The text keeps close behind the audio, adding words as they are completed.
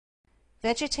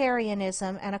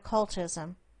Vegetarianism and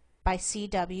Occultism by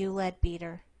C.W.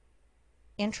 Leadbeater.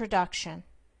 Introduction.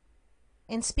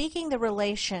 In speaking the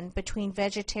relation between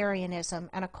vegetarianism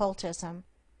and occultism,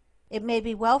 it may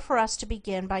be well for us to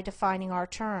begin by defining our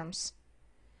terms.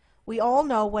 We all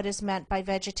know what is meant by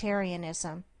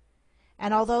vegetarianism,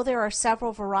 and although there are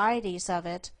several varieties of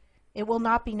it, it will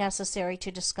not be necessary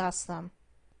to discuss them.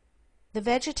 The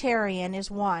vegetarian is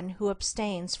one who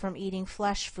abstains from eating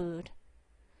flesh food.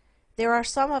 There are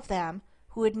some of them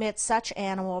who admit such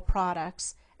animal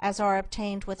products as are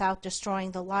obtained without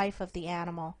destroying the life of the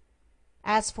animal,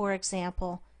 as for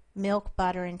example, milk,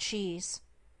 butter, and cheese.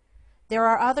 There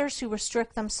are others who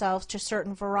restrict themselves to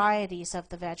certain varieties of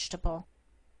the vegetable,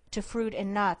 to fruit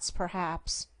and nuts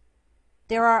perhaps.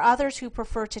 There are others who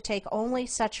prefer to take only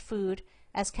such food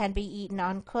as can be eaten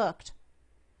uncooked.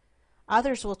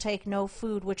 Others will take no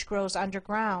food which grows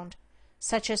underground,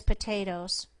 such as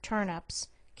potatoes, turnips,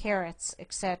 carrots,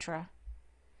 etc.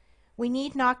 We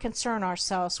need not concern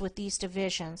ourselves with these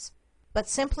divisions, but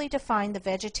simply define the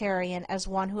vegetarian as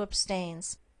one who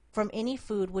abstains from any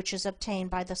food which is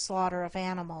obtained by the slaughter of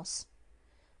animals,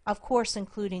 of course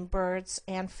including birds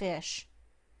and fish.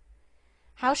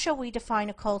 How shall we define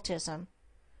occultism?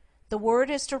 The word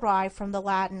is derived from the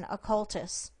Latin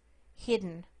occultus,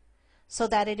 hidden, so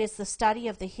that it is the study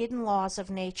of the hidden laws of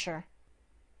nature.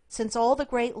 Since all the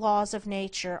great laws of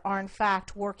nature are in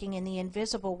fact working in the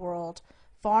invisible world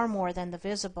far more than the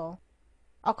visible,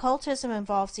 occultism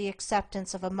involves the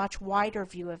acceptance of a much wider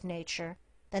view of nature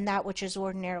than that which is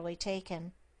ordinarily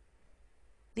taken.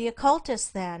 The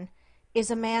occultist, then,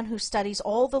 is a man who studies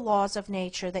all the laws of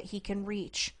nature that he can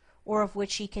reach, or of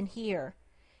which he can hear,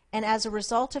 and as a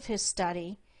result of his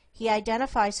study, he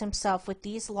identifies himself with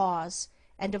these laws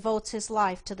and devotes his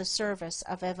life to the service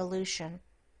of evolution.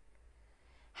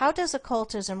 How does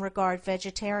occultism regard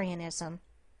vegetarianism?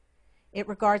 It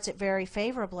regards it very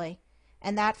favorably,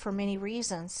 and that for many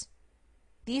reasons.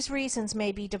 These reasons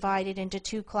may be divided into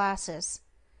two classes: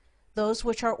 those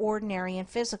which are ordinary and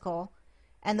physical,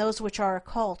 and those which are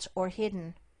occult or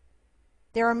hidden.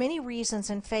 There are many reasons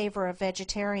in favor of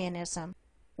vegetarianism,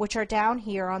 which are down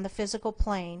here on the physical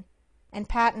plane and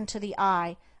patent to the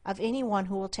eye of anyone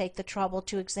who will take the trouble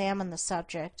to examine the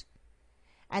subject,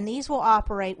 and these will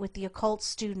operate with the occult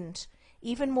student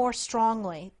even more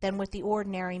strongly than with the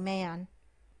ordinary man.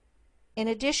 In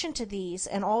addition to these,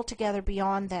 and altogether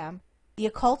beyond them, the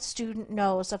occult student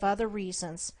knows of other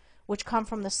reasons which come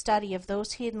from the study of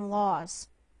those hidden laws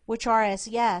which are as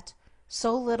yet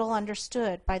so little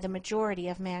understood by the majority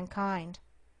of mankind.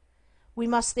 We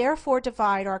must therefore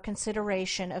divide our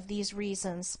consideration of these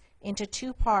reasons into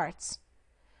two parts,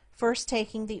 first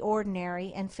taking the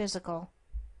ordinary and physical.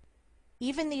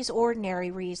 Even these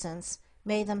ordinary reasons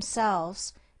may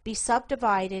themselves be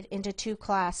subdivided into two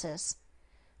classes,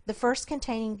 the first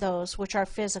containing those which are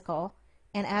physical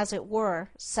and, as it were,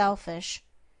 selfish,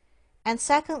 and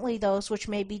secondly those which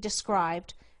may be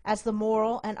described as the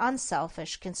moral and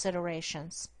unselfish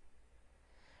considerations.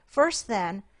 First,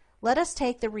 then, let us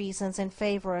take the reasons in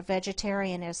favor of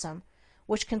vegetarianism,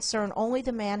 which concern only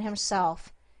the man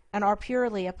himself and are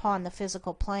purely upon the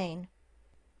physical plane.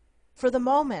 For the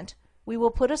moment, we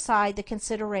will put aside the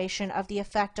consideration of the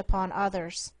effect upon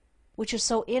others, which is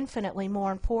so infinitely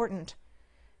more important,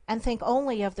 and think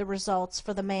only of the results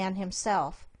for the man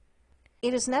himself.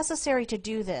 It is necessary to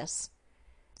do this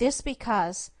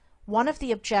because one of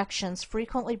the objections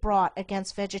frequently brought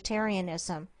against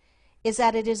vegetarianism is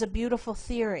that it is a beautiful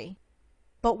theory,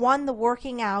 but one the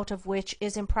working out of which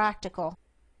is impractical,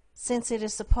 since it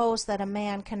is supposed that a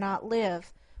man cannot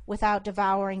live without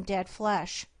devouring dead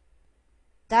flesh.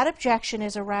 That objection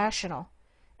is irrational,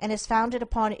 and is founded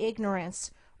upon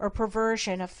ignorance or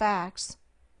perversion of facts.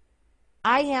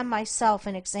 I am myself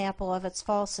an example of its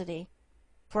falsity,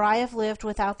 for I have lived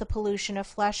without the pollution of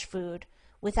flesh food,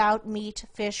 without meat,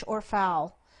 fish, or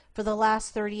fowl, for the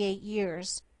last 38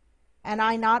 years, and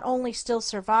I not only still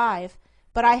survive,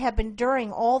 but I have been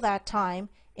during all that time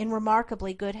in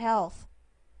remarkably good health.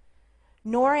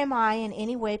 Nor am I in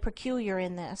any way peculiar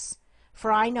in this,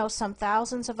 for I know some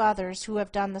thousands of others who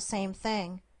have done the same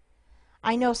thing.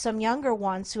 I know some younger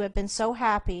ones who have been so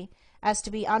happy as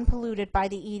to be unpolluted by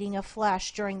the eating of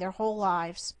flesh during their whole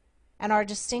lives, and are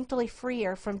distinctly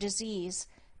freer from disease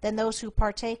than those who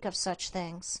partake of such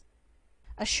things.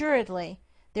 Assuredly,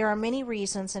 there are many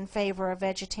reasons in favor of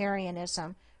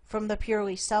vegetarianism from the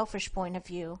purely selfish point of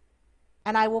view,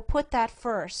 and I will put that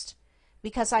first,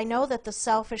 because I know that the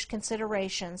selfish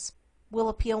considerations will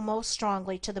appeal most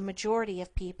strongly to the majority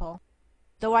of people,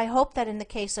 though I hope that in the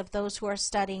case of those who are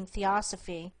studying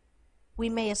theosophy, we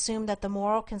may assume that the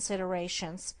moral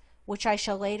considerations which I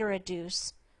shall later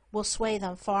adduce, will sway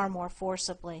them far more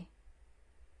forcibly.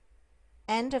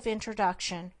 End of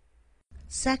introduction.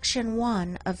 Section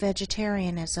 1 of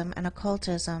Vegetarianism and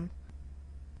Occultism.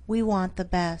 We want the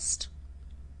best.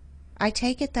 I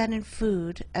take it that in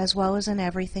food, as well as in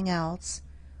everything else,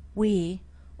 we,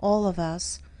 all of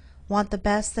us, want the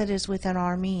best that is within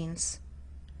our means.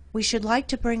 We should like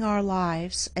to bring our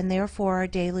lives, and therefore our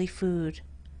daily food,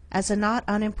 as a not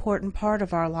unimportant part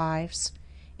of our lives,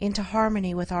 into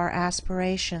harmony with our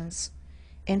aspirations,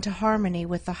 into harmony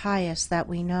with the highest that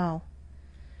we know.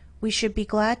 We should be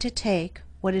glad to take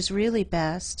what is really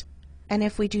best, and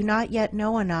if we do not yet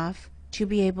know enough to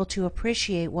be able to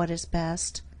appreciate what is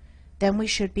best, then we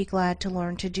should be glad to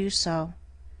learn to do so.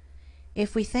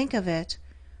 If we think of it,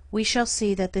 we shall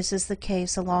see that this is the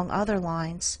case along other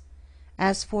lines,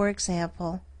 as for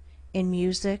example, in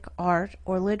music, art,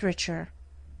 or literature.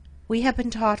 We have been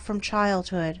taught from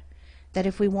childhood that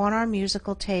if we want our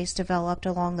musical taste developed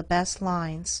along the best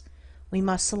lines, we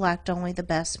must select only the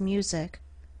best music.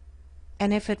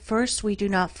 And if at first we do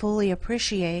not fully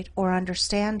appreciate or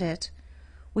understand it,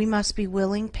 we must be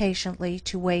willing patiently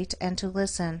to wait and to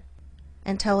listen,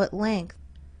 until at length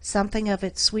something of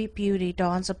its sweet beauty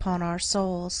dawns upon our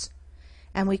souls,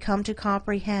 and we come to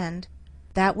comprehend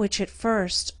that which at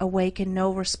first awakened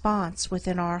no response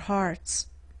within our hearts.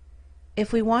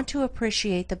 If we want to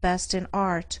appreciate the best in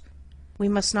art, we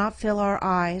must not fill our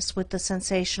eyes with the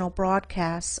sensational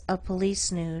broadcasts of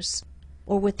police news,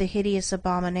 or with the hideous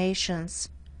abominations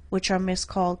which are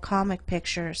miscalled comic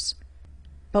pictures,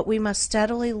 but we must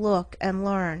steadily look and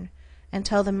learn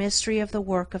until the mystery of the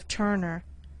work of Turner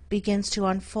begins to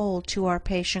unfold to our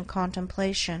patient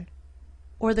contemplation,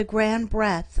 or the grand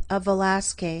breadth of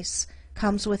Velasquez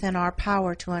comes within our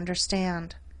power to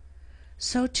understand.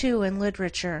 So too in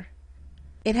literature.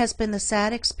 It has been the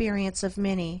sad experience of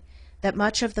many that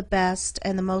much of the best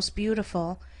and the most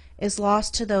beautiful is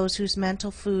lost to those whose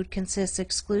mental food consists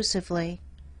exclusively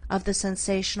of the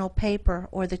sensational paper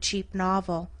or the cheap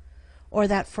novel, or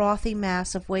that frothy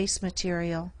mass of waste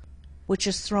material which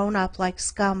is thrown up like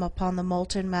scum upon the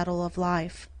molten metal of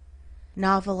life,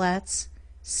 novelettes,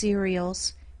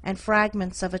 serials, and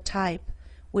fragments of a type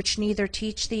which neither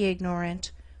teach the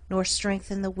ignorant, nor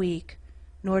strengthen the weak,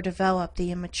 nor develop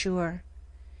the immature.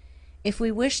 If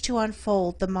we wish to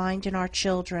unfold the mind in our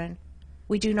children,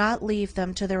 we do not leave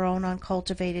them to their own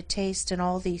uncultivated taste in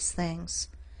all these things,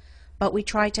 but we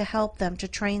try to help them to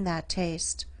train that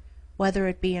taste, whether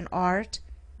it be in art,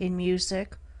 in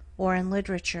music, or in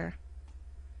literature.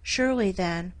 Surely,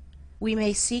 then, we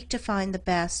may seek to find the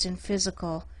best in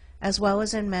physical as well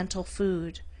as in mental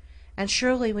food, and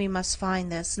surely we must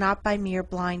find this not by mere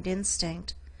blind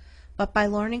instinct, but by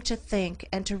learning to think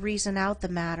and to reason out the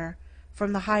matter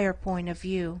from the higher point of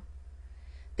view.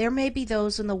 There may be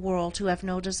those in the world who have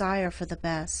no desire for the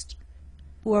best,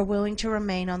 who are willing to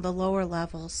remain on the lower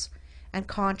levels, and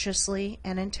consciously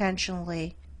and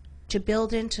intentionally to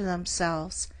build into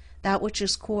themselves that which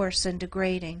is coarse and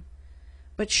degrading.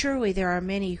 But surely there are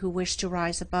many who wish to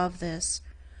rise above this,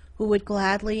 who would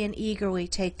gladly and eagerly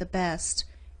take the best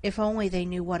if only they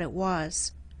knew what it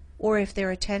was, or if their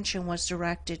attention was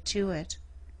directed to it.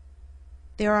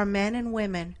 There are men and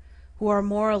women who are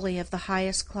morally of the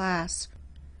highest class,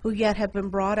 who yet have been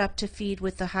brought up to feed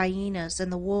with the hyenas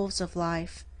and the wolves of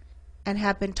life, and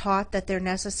have been taught that their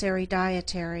necessary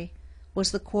dietary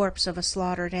was the corpse of a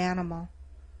slaughtered animal.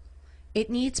 It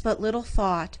needs but little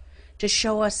thought to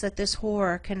show us that this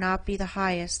horror cannot be the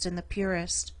highest and the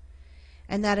purest,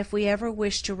 and that if we ever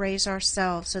wish to raise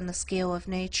ourselves in the scale of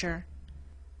nature,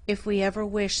 if we ever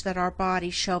wish that our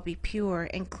bodies shall be pure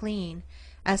and clean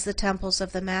as the temples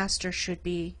of the Master should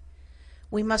be,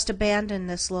 we must abandon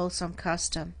this loathsome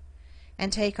custom,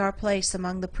 and take our place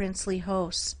among the princely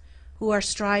hosts who are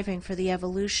striving for the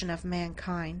evolution of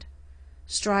mankind,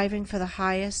 striving for the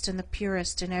highest and the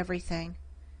purest in everything,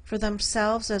 for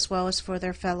themselves as well as for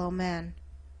their fellow men.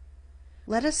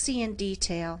 Let us see in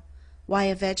detail why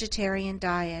a vegetarian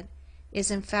diet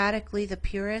is emphatically the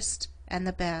purest and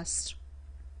the best.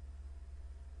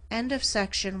 End of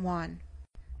Section 1.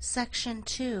 Section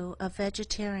 2 of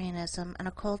Vegetarianism and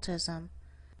Occultism.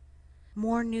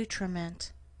 More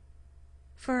nutriment.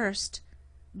 First,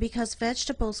 because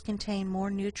vegetables contain more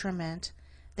nutriment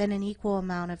than an equal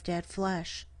amount of dead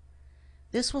flesh.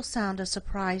 This will sound a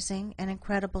surprising and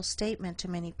incredible statement to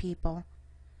many people,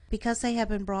 because they have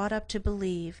been brought up to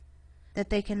believe that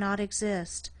they cannot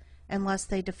exist unless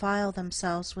they defile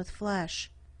themselves with flesh,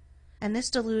 and this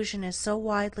delusion is so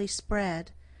widely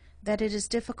spread that it is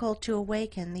difficult to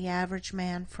awaken the average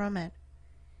man from it.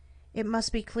 It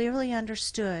must be clearly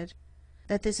understood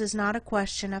that this is not a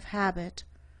question of habit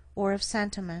or of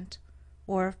sentiment,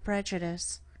 or of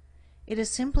prejudice. It is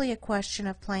simply a question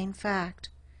of plain fact,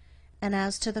 and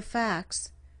as to the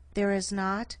facts, there is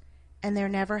not, and there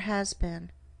never has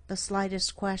been, the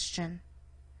slightest question.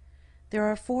 There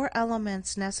are 4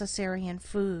 elements necessary in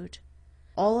food,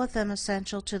 all of them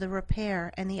essential to the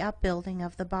repair and the upbuilding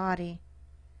of the body.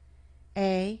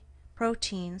 A.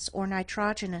 Proteins or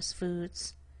nitrogenous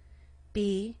foods.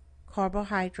 B.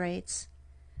 Carbohydrates.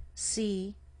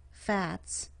 C.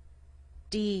 Fats.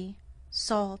 D.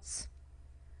 Salts.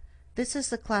 This is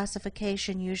the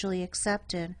classification usually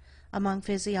accepted among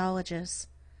physiologists,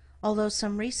 although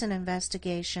some recent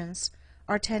investigations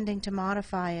are tending to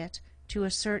modify it to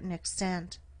a certain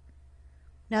extent.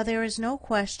 Now there is no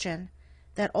question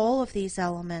that all of these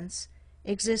elements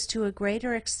exist to a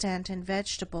greater extent in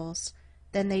vegetables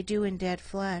than they do in dead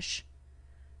flesh.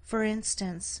 For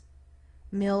instance,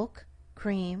 milk,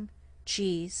 cream,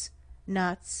 cheese,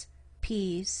 nuts,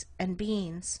 peas, and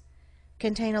beans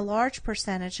contain a large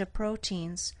percentage of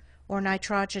proteins or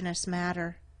nitrogenous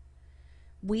matter.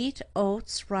 Wheat,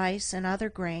 oats, rice, and other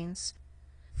grains,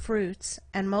 fruits,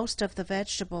 and most of the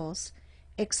vegetables,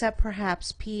 except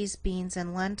perhaps peas, beans,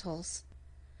 and lentils,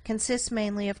 consist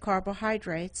mainly of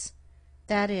carbohydrates,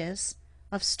 that is,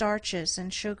 of starches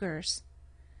and sugars.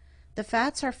 The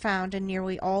fats are found in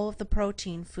nearly all of the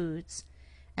protein foods,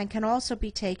 and can also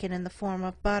be taken in the form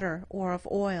of butter or of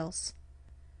oils.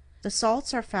 The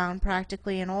salts are found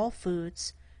practically in all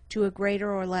foods to a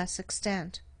greater or less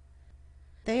extent.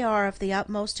 They are of the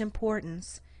utmost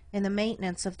importance in the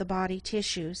maintenance of the body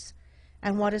tissues,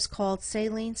 and what is called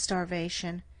saline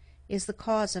starvation is the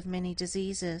cause of many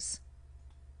diseases.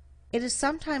 It is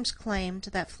sometimes claimed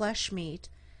that flesh meat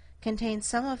contains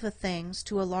some of the things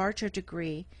to a larger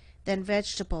degree than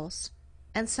vegetables,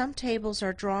 and some tables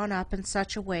are drawn up in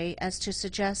such a way as to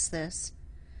suggest this.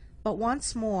 But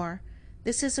once more,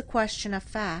 this is a question of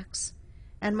facts,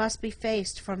 and must be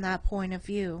faced from that point of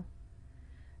view.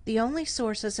 The only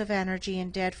sources of energy in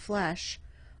dead flesh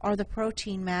are the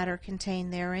protein matter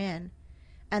contained therein,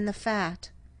 and the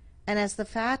fat, and as the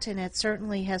fat in it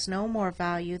certainly has no more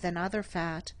value than other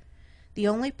fat, the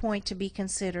only point to be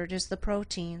considered is the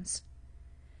proteins.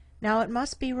 Now it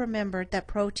must be remembered that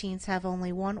proteins have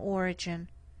only one origin.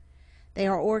 They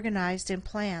are organized in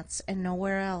plants and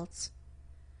nowhere else.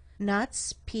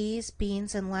 Nuts, peas,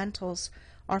 beans, and lentils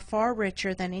are far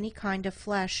richer than any kind of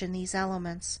flesh in these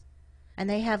elements, and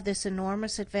they have this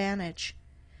enormous advantage,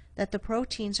 that the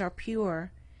proteins are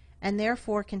pure, and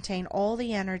therefore contain all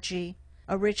the energy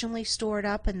originally stored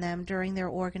up in them during their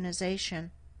organization.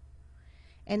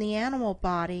 In the animal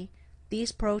body,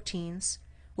 these proteins,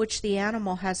 which the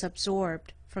animal has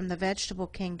absorbed from the vegetable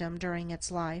kingdom during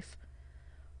its life,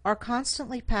 are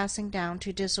constantly passing down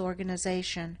to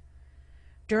disorganization,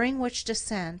 during which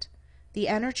descent the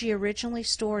energy originally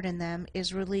stored in them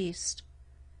is released.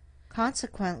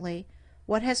 Consequently,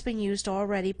 what has been used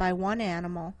already by one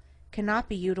animal cannot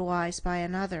be utilized by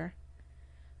another.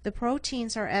 The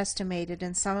proteins are estimated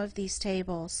in some of these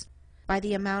tables by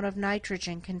the amount of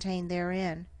nitrogen contained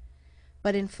therein,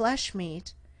 but in flesh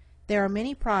meat there are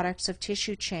many products of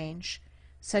tissue change,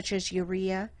 such as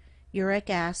urea, uric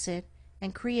acid,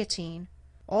 and creatine,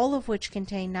 all of which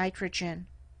contain nitrogen,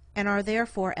 and are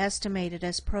therefore estimated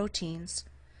as proteins,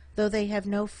 though they have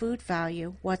no food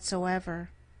value whatsoever.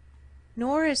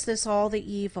 Nor is this all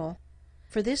the evil,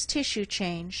 for this tissue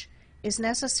change is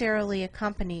necessarily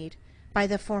accompanied by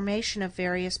the formation of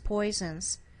various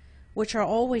poisons, which are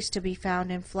always to be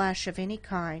found in flesh of any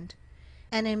kind,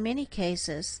 and in many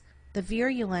cases the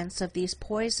virulence of these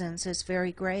poisons is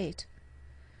very great.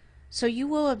 So you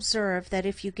will observe that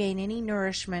if you gain any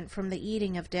nourishment from the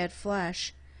eating of dead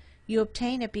flesh, you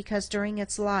obtain it because during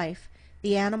its life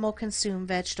the animal consumed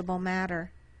vegetable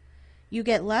matter. You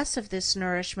get less of this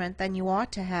nourishment than you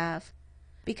ought to have,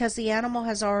 because the animal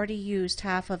has already used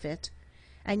half of it,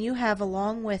 and you have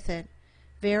along with it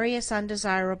various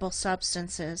undesirable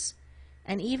substances,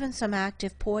 and even some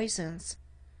active poisons,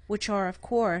 which are, of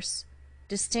course,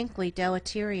 distinctly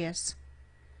deleterious.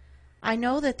 I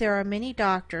know that there are many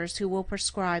doctors who will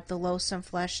prescribe the loathsome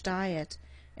flesh diet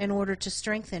in order to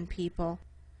strengthen people,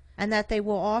 and that they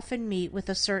will often meet with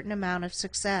a certain amount of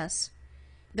success,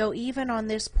 though even on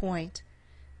this point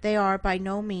they are by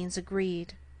no means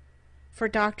agreed. For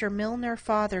Dr. Milner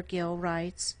Fothergill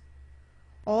writes,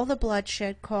 "All the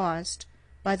bloodshed caused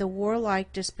by the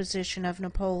warlike disposition of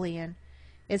Napoleon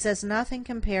is as nothing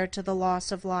compared to the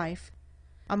loss of life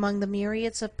among the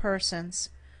myriads of persons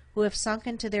who have sunk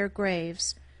into their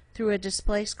graves through a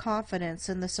displaced confidence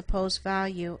in the supposed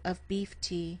value of beef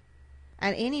tea.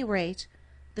 At any rate,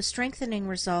 the strengthening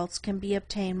results can be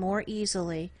obtained more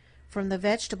easily from the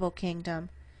vegetable kingdom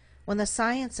when the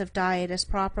science of diet is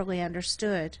properly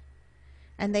understood,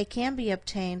 and they can be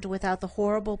obtained without the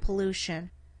horrible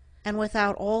pollution and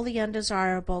without all the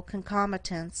undesirable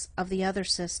concomitants of the other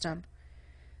system.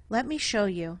 Let me show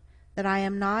you that I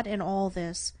am not in all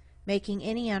this making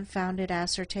any unfounded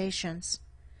assertions.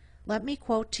 Let me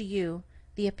quote to you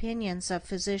the opinions of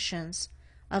physicians,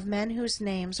 of men whose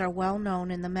names are well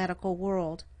known in the medical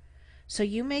world, so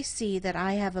you may see that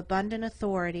I have abundant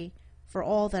authority for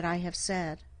all that I have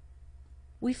said.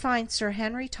 We find Sir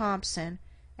Henry Thompson,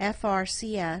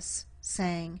 F.R.C.S.,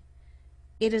 saying,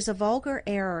 "It is a vulgar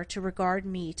error to regard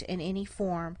meat in any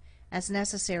form as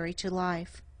necessary to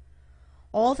life.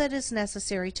 All that is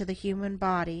necessary to the human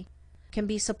body can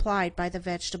be supplied by the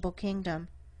vegetable kingdom.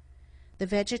 The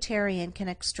vegetarian can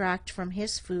extract from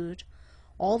his food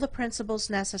all the principles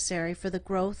necessary for the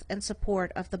growth and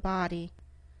support of the body,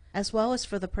 as well as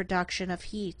for the production of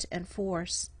heat and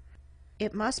force.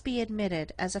 It must be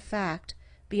admitted as a fact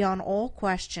beyond all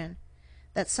question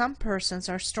that some persons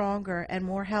are stronger and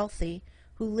more healthy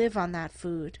who live on that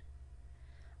food.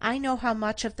 I know how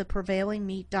much of the prevailing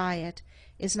meat diet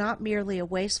is not merely a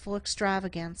wasteful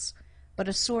extravagance, but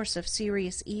a source of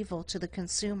serious evil to the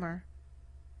consumer."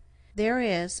 There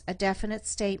is a definite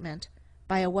statement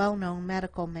by a well-known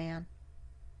medical man.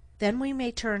 Then we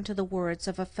may turn to the words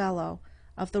of a Fellow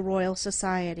of the Royal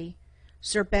Society,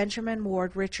 Sir Benjamin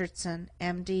Ward Richardson,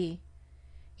 M.D.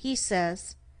 He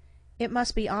says, "It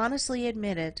must be honestly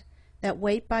admitted that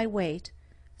weight by weight,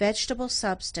 vegetable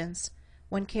substance,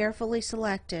 when carefully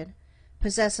selected,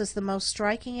 possesses the most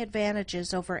striking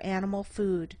advantages over animal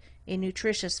food in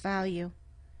nutritious value.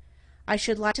 I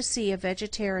should like to see a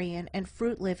vegetarian and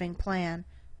fruit-living plan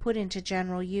put into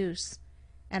general use,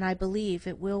 and I believe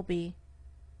it will be."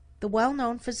 The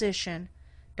well-known physician,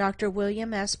 Dr.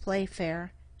 William S.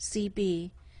 Playfair,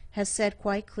 C.B., has said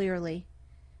quite clearly,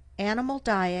 "Animal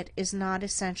diet is not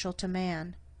essential to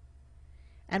man."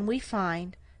 And we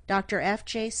find Dr.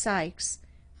 F.J. Sykes,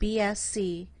 B.Sc.,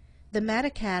 the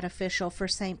Medicat official for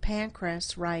St.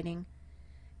 Pancras, writing,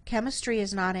 "Chemistry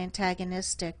is not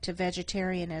antagonistic to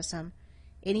vegetarianism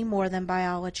any more than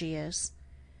biology is.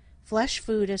 Flesh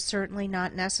food is certainly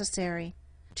not necessary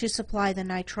to supply the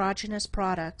nitrogenous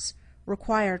products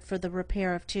required for the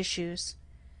repair of tissues.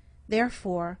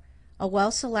 Therefore, a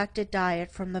well-selected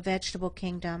diet from the vegetable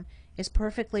kingdom is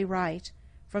perfectly right,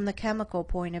 from the chemical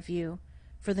point of view,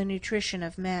 for the nutrition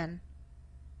of men."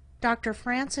 Dr.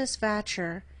 Francis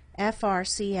Vacher,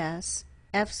 F.R.C.S.,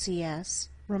 F.C.S.,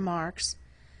 remarks,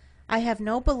 "I have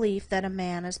no belief that a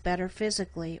man is better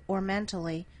physically or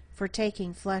mentally for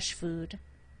taking flesh food."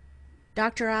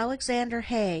 Dr. Alexander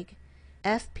Haig,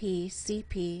 F.P.,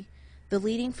 C.P., the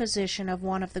leading physician of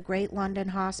one of the great London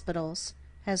hospitals,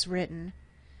 has written,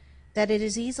 that it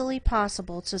is easily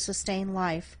possible to sustain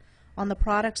life on the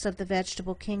products of the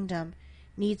vegetable kingdom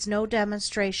needs no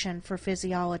demonstration for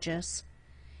physiologists.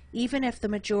 Even if the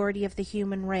majority of the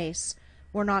human race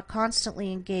were not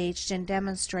constantly engaged in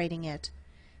demonstrating it,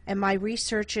 and my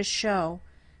researches show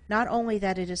not only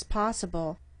that it is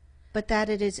possible, but that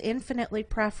it is infinitely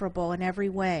preferable in every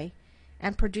way,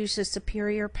 and produces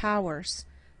superior powers,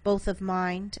 both of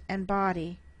mind and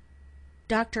body.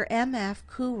 Dr. M.F.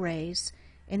 Courays,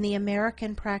 in the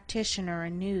American Practitioner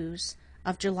and News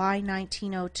of July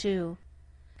 1902,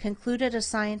 concluded a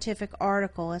scientific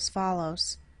article as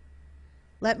follows: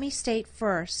 "Let me state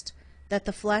first that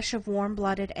the flesh of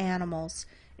warm-blooded animals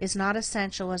is not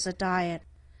essential as a diet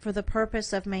for the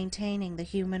purpose of maintaining the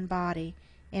human body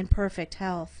in perfect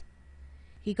health."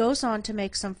 He goes on to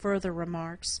make some further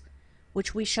remarks,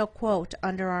 which we shall quote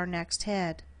under our next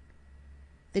head.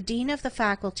 The Dean of the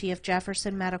Faculty of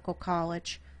Jefferson Medical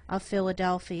College of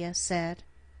Philadelphia said,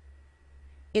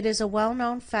 "It is a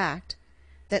well-known fact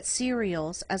that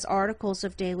cereals as articles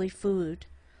of daily food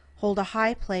hold a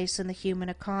high place in the human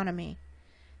economy.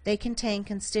 They contain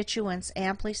constituents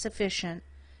amply sufficient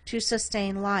to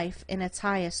sustain life in its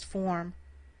highest form.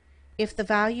 If the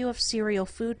value of cereal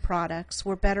food products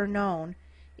were better known,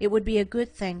 it would be a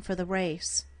good thing for the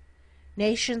race.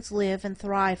 Nations live and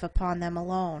thrive upon them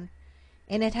alone,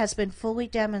 and it has been fully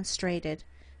demonstrated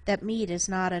that meat is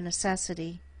not a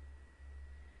necessity."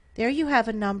 There you have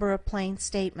a number of plain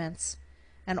statements,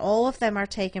 and all of them are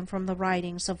taken from the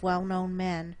writings of well-known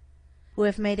men who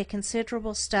have made a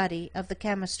considerable study of the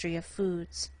chemistry of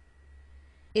foods.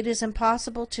 It is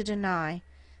impossible to deny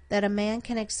that a man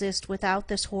can exist without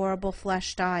this horrible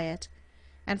flesh diet,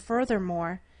 and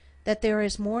furthermore that there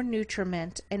is more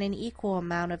nutriment in an equal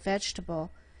amount of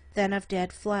vegetable than of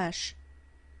dead flesh.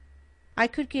 I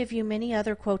could give you many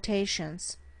other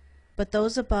quotations, but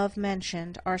those above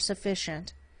mentioned are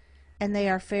sufficient, and they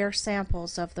are fair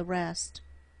samples of the rest.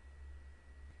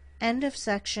 End of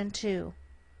Section 2.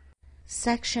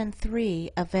 Section 3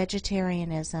 of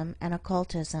Vegetarianism and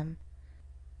Occultism.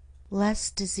 Less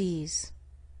disease.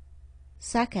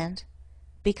 Second,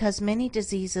 because many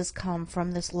diseases come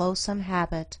from this loathsome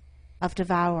habit of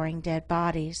devouring dead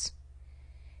bodies.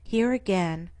 Here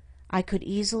again, I could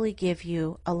easily give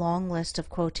you a long list of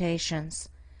quotations,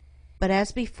 but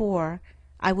as before,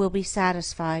 I will be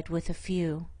satisfied with a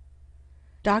few.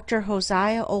 Dr.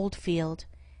 Hosea Oldfield,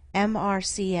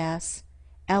 MRCS,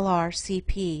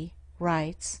 LRCP,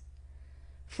 writes,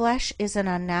 "Flesh is an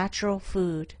unnatural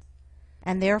food,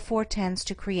 and therefore tends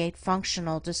to create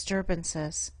functional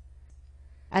disturbances.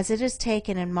 As it is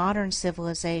taken in modern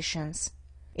civilizations,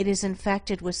 it is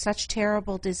infected with such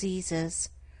terrible diseases,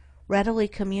 readily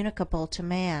communicable to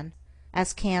man,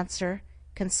 as cancer,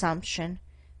 consumption,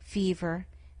 fever,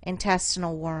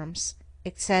 intestinal worms,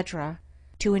 etc.,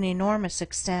 to an enormous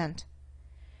extent.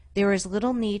 There is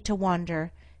little need to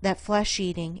wonder that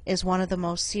flesh-eating is one of the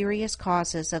most serious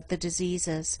causes of the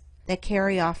diseases that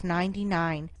carry off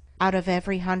 99 out of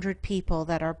every 100 people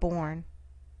that are born."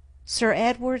 Sir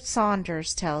Edward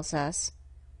Saunders tells us,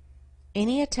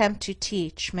 "Any attempt to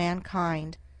teach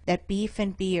mankind that beef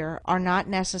and beer are not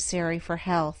necessary for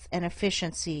health and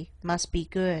efficiency must be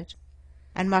good,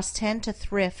 and must tend to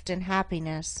thrift and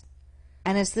happiness,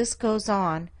 and as this goes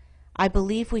on, I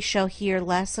believe we shall hear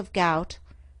less of gout,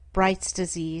 Bright's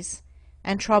disease,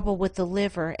 and trouble with the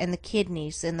liver and the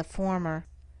kidneys in the former,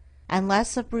 and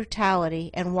less of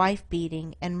brutality and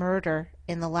wife-beating and murder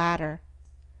in the latter.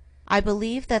 I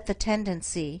believe that the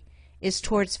tendency is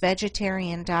towards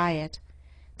vegetarian diet,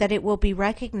 that it will be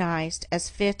recognized as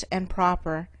fit and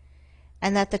proper,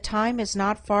 and that the time is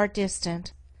not far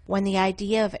distant when the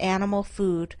idea of animal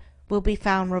food will be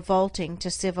found revolting to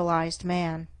civilized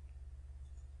man."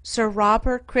 Sir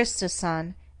Robert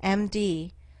Christison,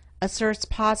 M.D., asserts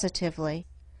positively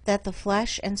that the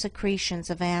flesh and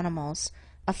secretions of animals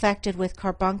affected with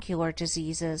carbuncular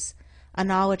diseases,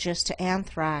 analogous to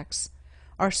anthrax,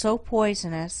 are so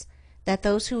poisonous that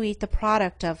those who eat the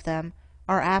product of them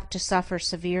are apt to suffer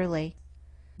severely,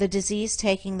 the disease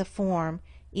taking the form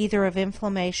either of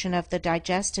inflammation of the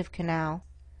digestive canal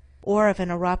or of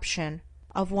an eruption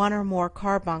of one or more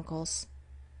carbuncles.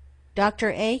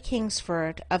 Dr. A.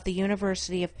 Kingsford of the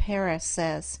University of Paris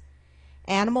says,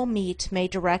 "Animal meat may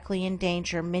directly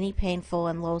endanger many painful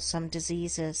and loathsome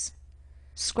diseases.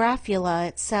 Scrofula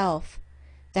itself,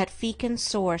 that fecund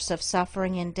source of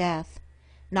suffering and death,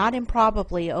 not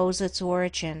improbably owes its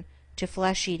origin to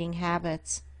flesh-eating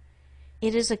habits.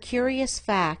 It is a curious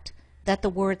fact that the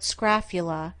word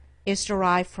scrofula is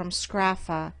derived from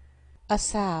scrofa, a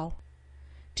sow.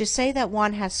 To say that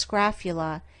one has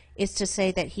scrofula is to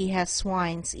say that he has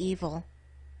swine's evil."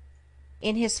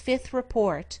 In his 5th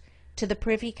report to the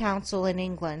Privy Council in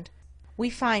England, we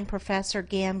find Professor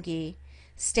Gamgee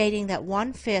stating that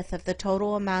 1/5 of the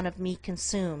total amount of meat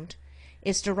consumed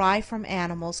is derived from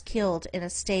animals killed in a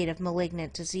state of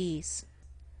malignant disease,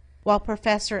 while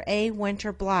Professor A.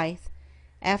 Winter Blythe,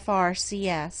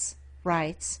 FRCS,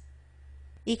 writes,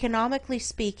 "Economically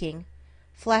speaking,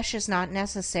 flesh is not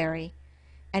necessary,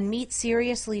 and meat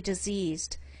seriously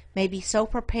diseased may be so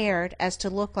prepared as to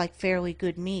look like fairly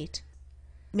good meat.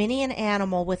 Many an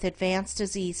animal with advanced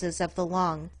diseases of the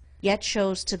lung yet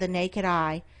shows to the naked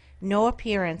eye no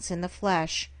appearance in the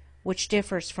flesh which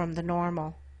differs from the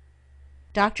normal."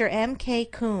 Dr. M. K.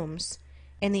 Coombs,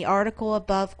 in the article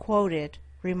above quoted,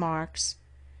 remarks,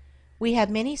 "We have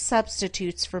many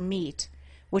substitutes for meat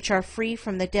which are free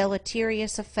from the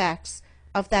deleterious effects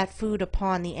of that food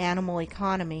upon the animal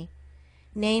economy,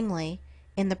 namely,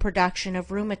 in the production of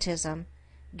rheumatism,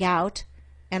 gout,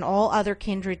 and all other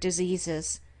kindred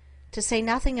diseases, to say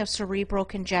nothing of cerebral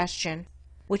congestion,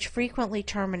 which frequently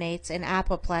terminates in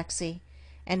apoplexy,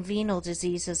 and venal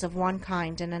diseases of one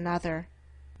kind and another,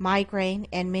 migraine,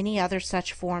 and many other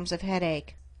such forms of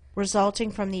headache,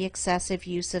 resulting from the excessive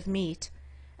use of meat,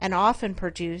 and often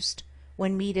produced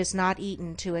when meat is not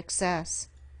eaten to excess."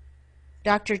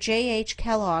 Dr. J. H.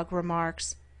 Kellogg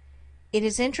remarks, "It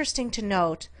is interesting to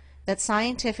note that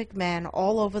scientific men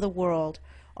all over the world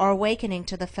are awakening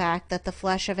to the fact that the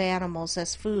flesh of animals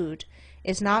as food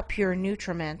is not pure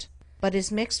nutriment, but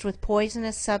is mixed with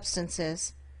poisonous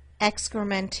substances,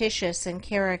 excrementitious in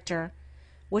character,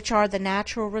 which are the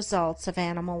natural results of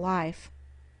animal life.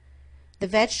 The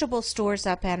vegetable stores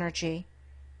up energy.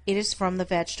 It is from the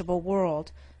vegetable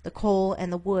world, the coal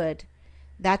and the wood,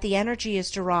 that the energy is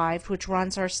derived which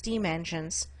runs our steam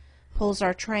engines, pulls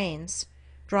our trains,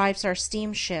 drives our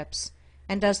steamships,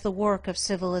 and does the work of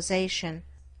civilization.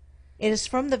 It is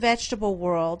from the vegetable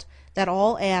world that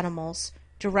all animals,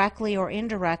 directly or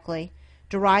indirectly,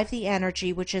 derive the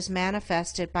energy which is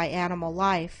manifested by animal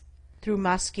life through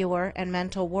muscular and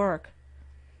mental work.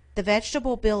 The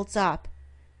vegetable builds up,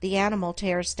 the animal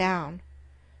tears down.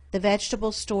 The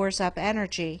vegetable stores up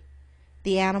energy,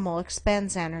 the animal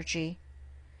expends energy.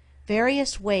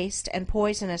 Various waste and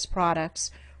poisonous products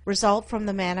result from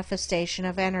the manifestation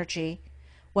of energy,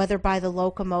 whether by the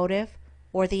locomotive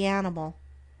or the animal.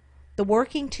 The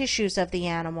working tissues of the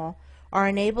animal are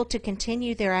enabled to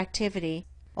continue their activity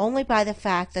only by the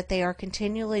fact that they are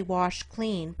continually washed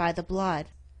clean by the blood,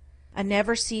 a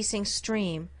never-ceasing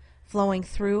stream flowing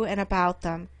through and about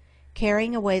them,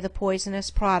 carrying away the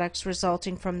poisonous products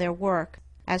resulting from their work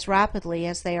as rapidly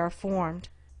as they are formed.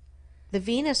 The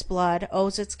venous blood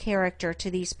owes its character to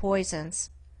these poisons,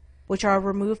 which are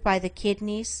removed by the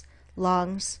kidneys,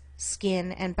 lungs,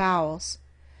 skin, and bowels.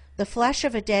 The flesh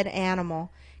of a dead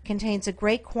animal contains a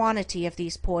great quantity of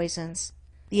these poisons,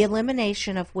 the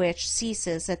elimination of which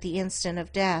ceases at the instant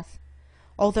of death,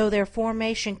 although their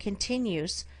formation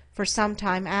continues for some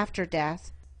time after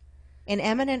death. An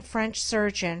eminent French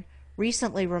surgeon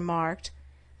recently remarked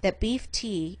that beef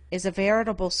tea is a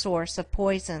veritable source of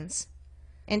poisons.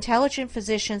 Intelligent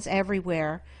physicians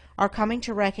everywhere are coming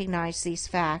to recognize these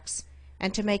facts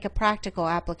and to make a practical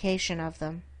application of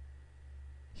them.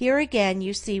 Here again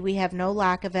you see we have no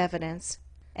lack of evidence,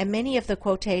 and many of the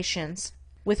quotations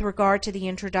with regard to the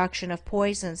introduction of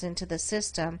poisons into the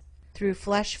system through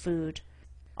flesh food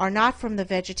are not from the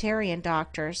vegetarian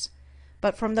doctors,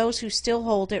 but from those who still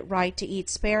hold it right to eat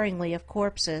sparingly of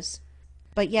corpses,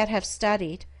 but yet have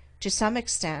studied, to some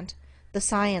extent, the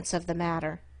science of the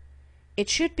matter. It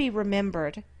should be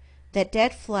remembered that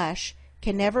dead flesh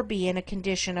can never be in a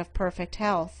condition of perfect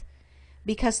health,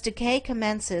 because decay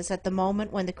commences at the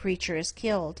moment when the creature is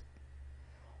killed.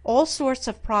 All sorts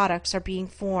of products are being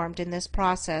formed in this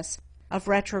process of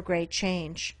retrograde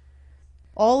change.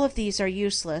 All of these are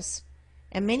useless,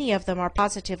 and many of them are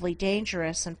positively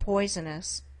dangerous and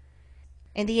poisonous.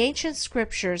 In the ancient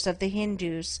scriptures of the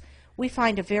Hindus we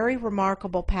find a very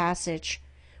remarkable passage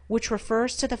which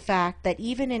refers to the fact that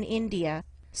even in India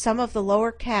some of the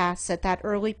lower castes at that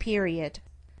early period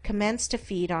commenced to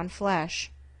feed on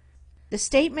flesh. The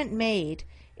statement made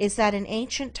is that in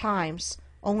ancient times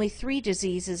only 3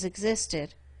 diseases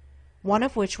existed, one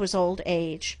of which was old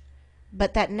age,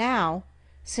 but that now,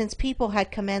 since people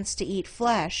had commenced to eat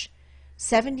flesh,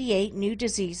 78 new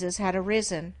diseases had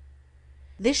arisen.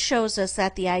 This shows us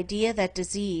that the idea that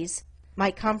disease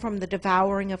might come from the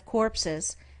devouring of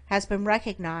corpses has been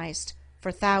recognized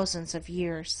for thousands of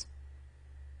years.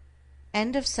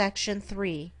 End of Section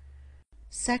 3.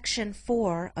 Section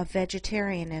 4 of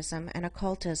Vegetarianism and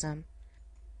Occultism.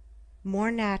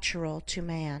 More natural to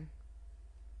man.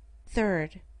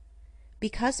 Third,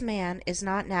 because man is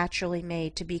not naturally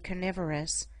made to be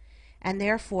carnivorous, and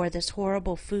therefore this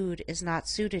horrible food is not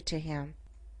suited to him.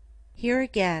 Here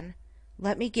again,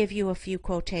 let me give you a few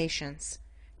quotations,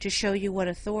 to show you what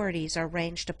authorities are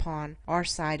ranged upon our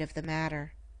side of the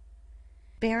matter.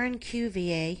 Baron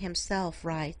Cuvier himself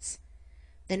writes,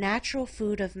 "The natural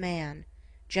food of man,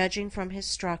 judging from his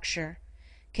structure,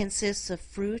 consists of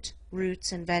fruit,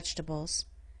 roots, and vegetables."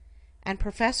 And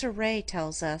Professor Ray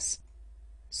tells us,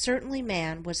 "Certainly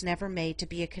man was never made to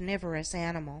be a carnivorous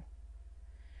animal."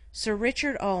 Sir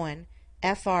Richard Owen,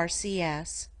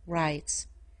 FRCS, writes,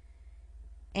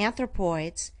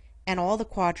 "Anthropoids, and all the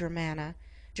quadrumana,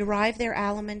 derive their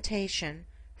alimentation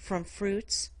from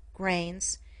fruits,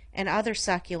 grains, and other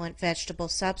succulent vegetable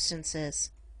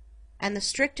substances, and the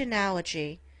strict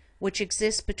analogy which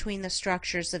exists between the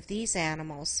structures of these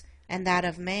animals and that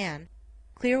of man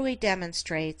clearly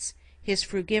demonstrates his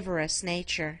frugivorous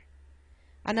nature."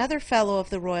 Another Fellow of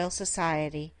the Royal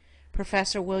Society,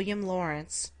 Professor William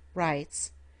Lawrence,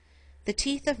 writes, "The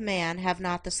teeth of man have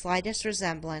not the slightest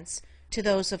resemblance to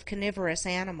those of carnivorous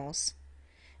animals,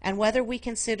 and whether we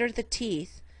consider the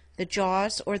teeth, the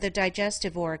jaws, or the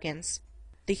digestive organs,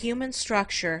 the human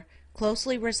structure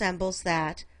closely resembles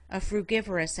that of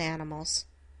frugivorous animals."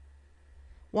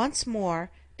 Once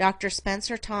more, Dr.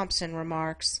 Spencer Thompson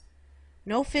remarks,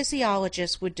 "No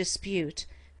physiologist would dispute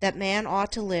that man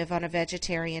ought to live on a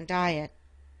vegetarian diet."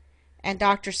 And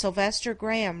Dr. Sylvester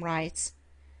Graham writes,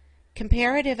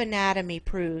 "Comparative anatomy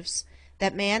proves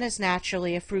that man is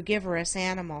naturally a frugivorous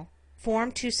animal,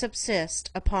 formed to subsist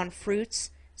upon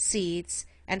fruits, seeds,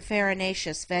 and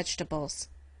farinaceous vegetables."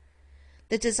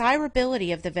 The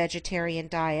desirability of the vegetarian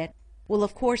diet will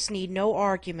of course need no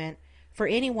argument for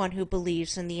anyone who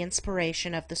believes in the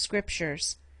inspiration of the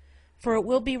Scriptures, for it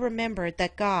will be remembered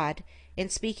that God, in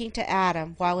speaking to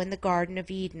Adam while in the Garden of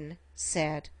Eden,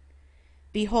 said,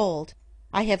 Behold,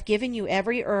 I have given you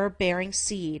every herb bearing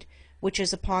seed which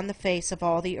is upon the face of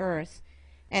all the earth,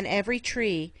 and every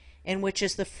tree in which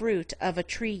is the fruit of a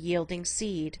tree yielding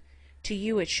seed, to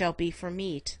you it shall be for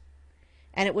meat.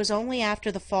 And it was only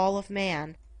after the fall of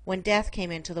man, when death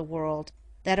came into the world,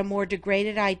 that a more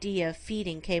degraded idea of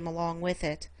feeding came along with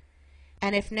it.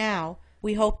 And if now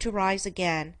we hope to rise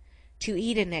again to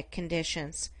Edenic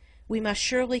conditions, we must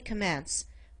surely commence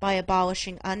by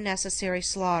abolishing unnecessary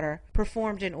slaughter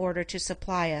performed in order to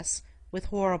supply us with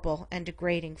horrible and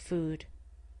degrading food.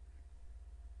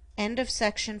 End of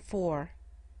Section 4.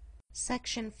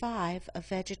 Section 5 of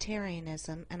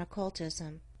Vegetarianism and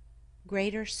Occultism.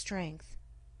 Greater Strength.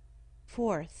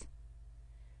 Fourth,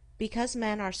 because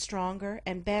men are stronger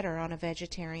and better on a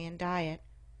vegetarian diet.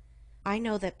 I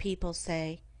know that people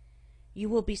say, "You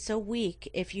will be so weak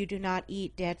if you do not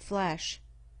eat dead flesh."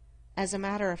 As a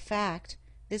matter of fact,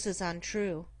 this is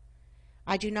untrue.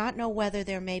 I do not know whether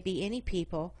there may be any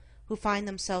people who find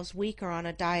themselves weaker on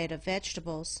a diet of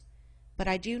vegetables, but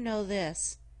I do know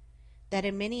this, that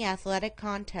in many athletic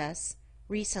contests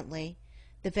recently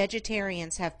the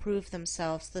vegetarians have proved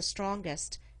themselves the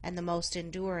strongest and the most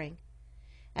enduring,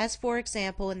 as for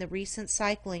example in the recent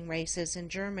cycling races in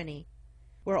Germany,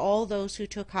 where all those who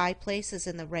took high places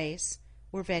in the race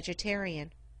were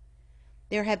vegetarian.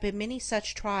 There have been many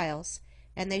such trials,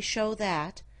 and they show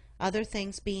that, other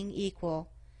things being equal,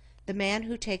 the man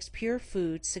who takes pure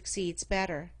food succeeds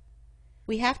better.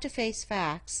 We have to face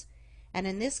facts, and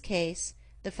in this case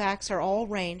the facts are all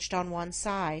ranged on one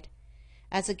side,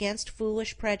 as against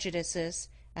foolish prejudices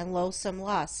and loathsome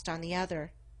lust on the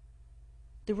other.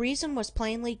 The reason was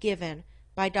plainly given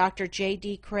by Dr.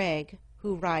 J.D. Craig,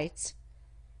 who writes,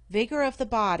 "Vigor of the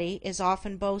body is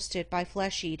often boasted by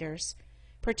flesh-eaters,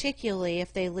 particularly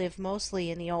if they live mostly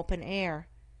in the open air,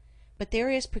 but there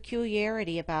is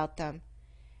peculiarity about them,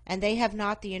 and they have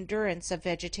not the endurance of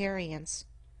vegetarians.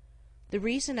 The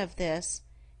reason of this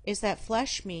is that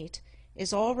flesh meat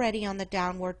is already on the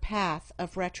downward path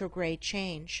of retrograde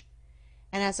change,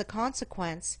 and as a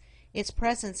consequence its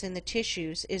presence in the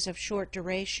tissues is of short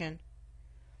duration.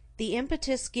 The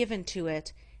impetus given to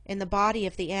it in the body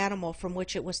of the animal from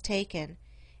which it was taken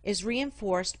is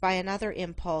reinforced by another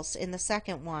impulse in the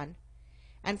second one,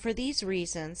 and for these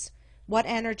reasons what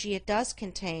energy it does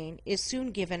contain is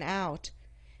soon given out,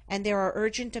 and there are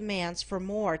urgent demands for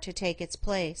more to take its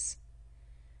place.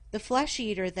 The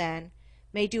flesh-eater, then,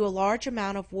 may do a large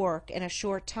amount of work in a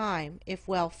short time if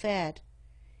well fed.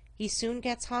 He soon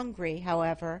gets hungry,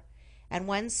 however, and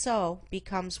when so,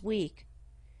 becomes weak.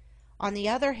 On the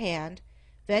other hand,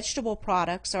 vegetable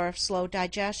products are of slow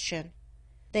digestion.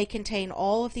 They contain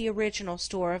all of the original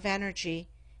store of energy,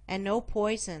 and no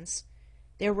poisons.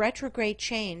 Their retrograde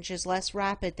change is less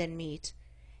rapid than meat,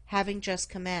 having just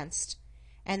commenced,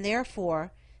 and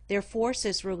therefore their force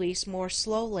is released more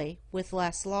slowly with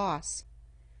less loss,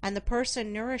 and the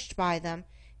person nourished by them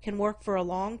can work for a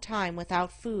long time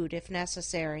without food if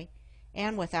necessary,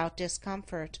 and without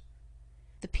discomfort.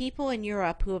 The people in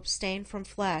Europe who abstain from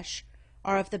flesh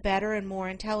are of the better and more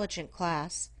intelligent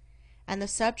class, and the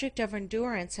subject of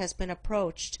endurance has been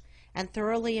approached and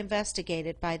thoroughly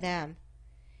investigated by them.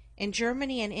 In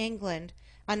Germany and England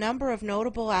a number of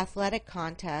notable athletic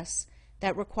contests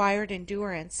that required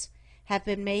endurance have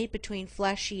been made between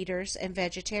flesh-eaters and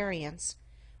vegetarians,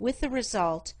 with the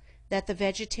result that the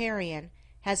vegetarian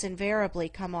has invariably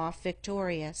come off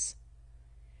victorious.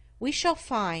 We shall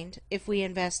find, if we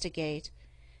investigate,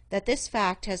 that this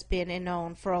fact has been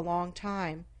known for a long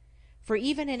time, for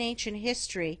even in ancient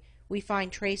history we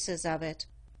find traces of it.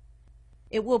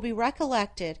 It will be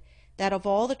recollected that of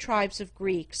all the tribes of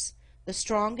Greeks, the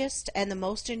strongest and the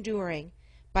most enduring,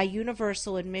 by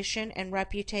universal admission and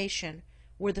reputation,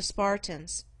 were the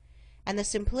Spartans, and the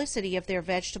simplicity of their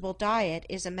vegetable diet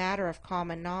is a matter of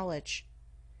common knowledge.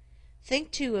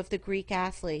 Think too of the Greek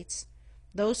athletes,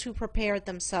 those who prepared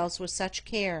themselves with such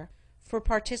care for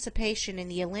participation in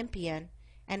the Olympian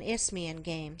and Isthmian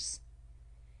games.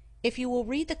 If you will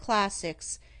read the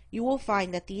classics, you will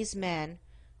find that these men,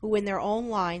 who in their own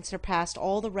line surpassed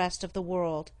all the rest of the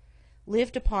world,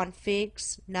 lived upon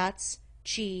figs, nuts,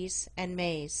 cheese, and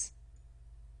maize.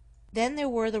 Then there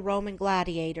were the Roman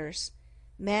gladiators,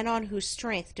 men on whose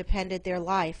strength depended their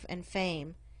life and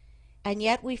fame, and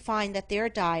yet we find that their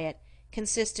diet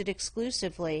consisted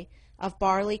exclusively of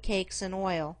barley cakes and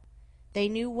oil. They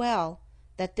knew well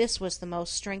that this was the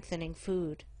most strengthening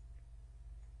food.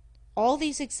 All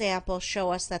these examples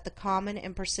show us that the common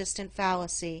and persistent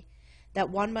fallacy that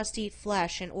one must eat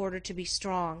flesh in order to be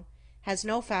strong has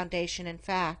no foundation in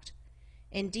fact.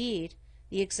 Indeed,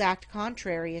 the exact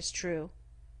contrary is true.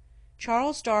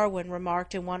 Charles Darwin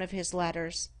remarked in one of his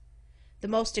letters, "The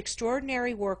most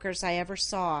extraordinary workers I ever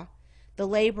saw, the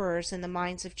laborers in the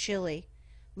mines of Chile,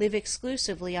 live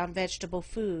exclusively on vegetable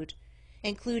food,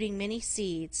 including many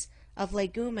seeds of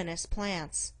leguminous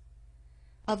plants."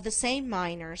 Of the same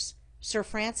miners, Sir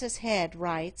Francis Head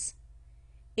writes,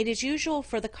 "It is usual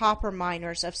for the copper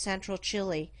miners of central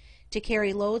Chile to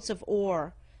carry loads of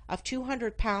ore of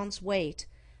 200 pounds weight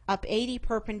up 80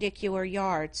 perpendicular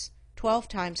yards 12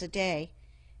 times a day,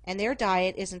 and their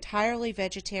diet is entirely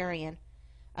vegetarian,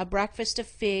 a breakfast of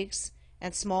figs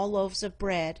and small loaves of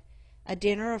bread, a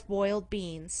dinner of boiled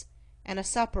beans, and a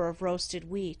supper of roasted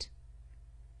wheat."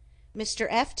 Mr.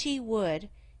 F.T.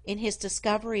 Wood, in his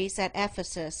Discoveries at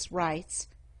Ephesus, writes,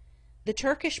 "The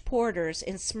Turkish porters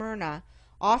in Smyrna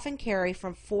often carry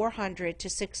from 400 to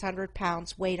 600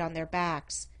 pounds weight on their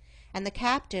backs, and the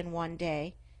captain one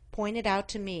day pointed out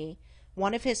to me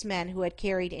one of his men who had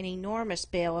carried an enormous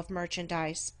bale of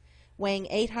merchandise, weighing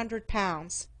 800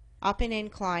 pounds, up an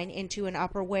incline into an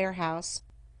upper warehouse,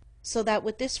 so that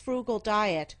with this frugal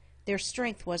diet their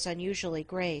strength was unusually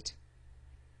great."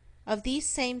 Of these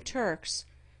same Turks,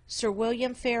 Sir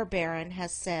William Fairbairn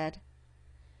has said,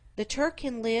 "The Turk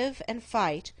can live and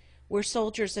fight where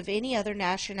soldiers of any other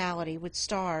nationality would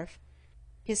starve.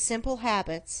 His simple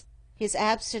habits, his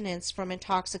abstinence from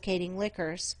intoxicating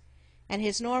liquors, and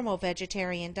his normal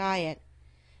vegetarian diet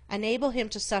enable him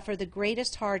to suffer the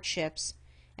greatest hardships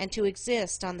and to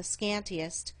exist on the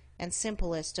scantiest and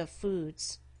simplest of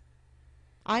foods."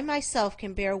 I myself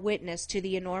can bear witness to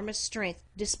the enormous strength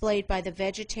displayed by the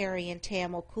vegetarian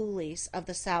Tamil coolies of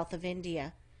the south of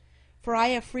India, for I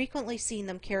have frequently seen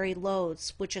them carry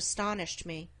loads which astonished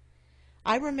me.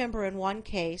 I remember in one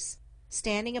case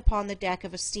standing upon the deck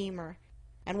of a steamer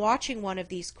and watching one of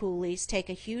these coolies take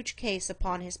a huge case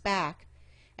upon his back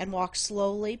and walk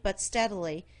slowly but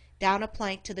steadily down a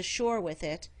plank to the shore with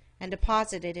it and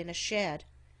deposit it in a shed.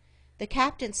 The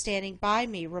captain standing by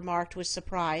me remarked with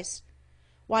surprise,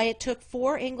 "Why, it took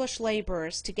 4 English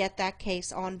laborers to get that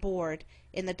case on board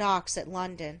in the docks at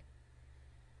London."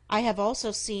 I have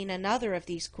also seen another of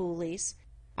these coolies,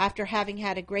 after having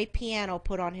had a great piano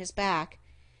put on his back,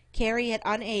 carry it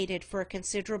unaided for a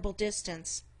considerable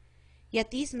distance. Yet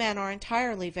these men are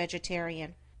entirely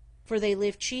vegetarian, for they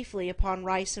live chiefly upon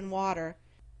rice and water,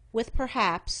 with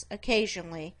perhaps,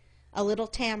 occasionally, a little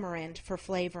tamarind for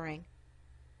flavoring.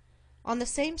 On the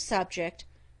same subject,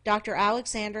 Dr.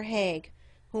 Alexander Haig,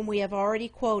 whom we have already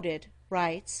quoted,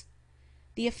 writes,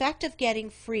 "The effect of getting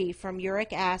free from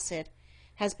uric acid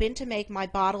has been to make my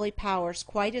bodily powers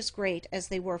quite as great as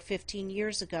they were 15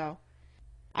 years ago.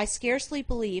 I scarcely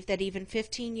believe that even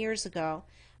 15 years ago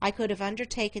I could have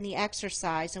undertaken the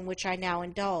exercise in which I now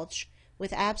indulge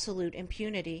with absolute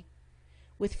impunity,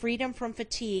 with freedom from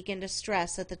fatigue and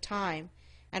distress at the time,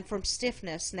 and from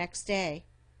stiffness next day.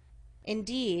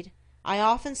 Indeed, I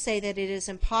often say that it is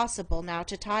impossible now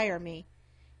to tire me,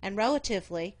 and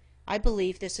relatively I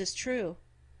believe this is true."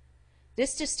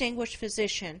 This distinguished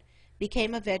physician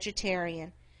became a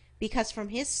vegetarian because from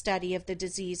his study of the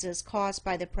diseases caused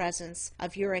by the presence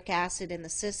of uric acid in the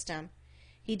system,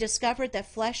 he discovered that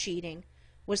flesh-eating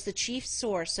was the chief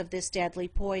source of this deadly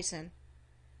poison.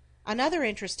 Another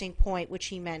interesting point which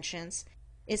he mentions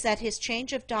is that his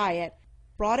change of diet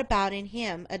brought about in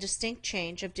him a distinct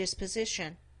change of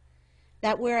disposition,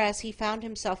 that whereas he found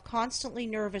himself constantly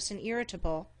nervous and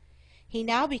irritable, he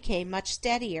now became much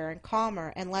steadier and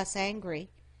calmer and less angry.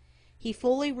 He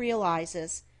fully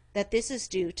realizes that this is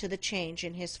due to the change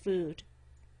in his food.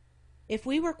 If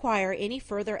we require any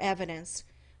further evidence,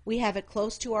 we have it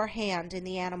close to our hand in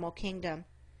the animal kingdom.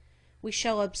 We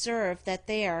shall observe that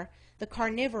there the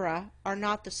carnivora are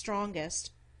not the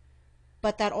strongest,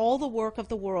 but that all the work of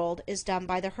the world is done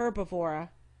by the herbivora,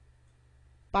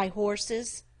 by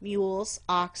horses, mules,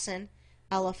 oxen,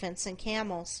 elephants, and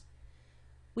camels.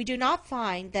 We do not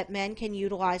find that men can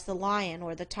utilize the lion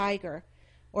or the tiger,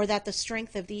 or that the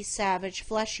strength of these savage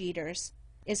flesh-eaters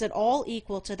is at all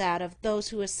equal to that of those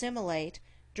who assimilate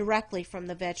directly from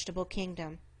the vegetable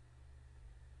kingdom.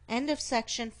 End of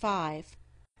Section 5.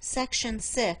 Section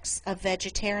 6 of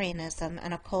Vegetarianism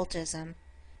and Occultism.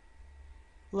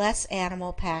 Less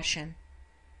animal passion.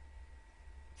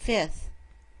 Fifth,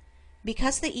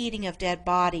 because the eating of dead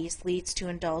bodies leads to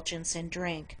indulgence in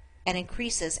drink, and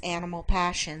increases animal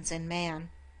passions in man.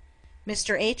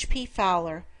 Mr. H.P.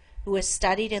 Fowler, who has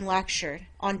studied and lectured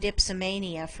on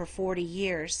dipsomania for 40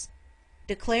 years,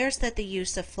 declares that the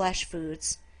use of flesh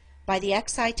foods, by the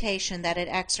excitation that it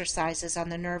exercises on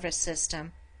the nervous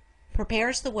system,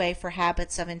 prepares the way for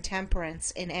habits of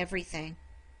intemperance in everything,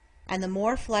 and the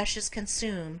more flesh is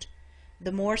consumed,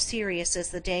 the more serious is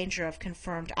the danger of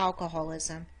confirmed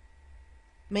alcoholism.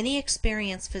 Many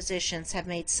experienced physicians have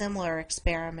made similar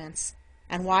experiments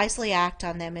and wisely act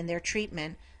on them in their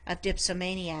treatment of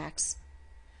dipsomaniacs.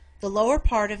 The lower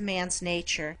part of man's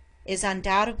nature is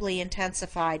undoubtedly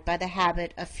intensified by the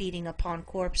habit of feeding upon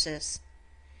corpses.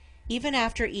 Even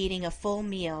after eating a full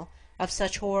meal of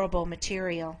such horrible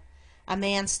material, a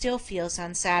man still feels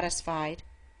unsatisfied,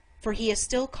 for he is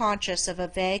still conscious of a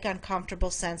vague uncomfortable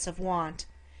sense of want,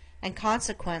 and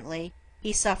consequently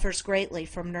he suffers greatly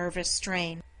from nervous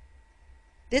strain.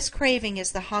 This craving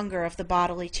is the hunger of the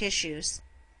bodily tissues,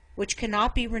 which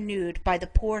cannot be renewed by the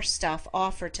poor stuff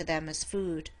offered to them as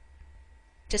food.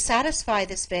 To satisfy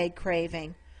this vague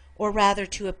craving, or rather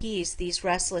to appease these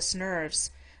restless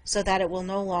nerves so that it will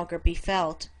no longer be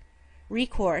felt,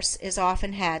 recourse is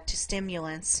often had to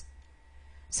stimulants.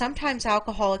 Sometimes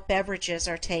alcoholic beverages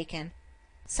are taken,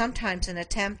 sometimes an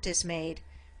attempt is made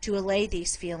to allay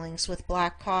these feelings with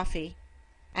black coffee,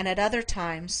 and at other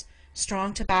times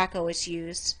strong tobacco is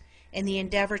used in the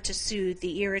endeavor to soothe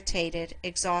the irritated,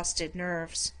 exhausted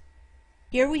nerves.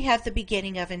 Here we have the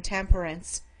beginning of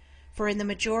intemperance, for in the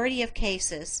majority of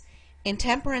cases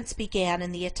intemperance began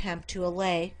in the attempt to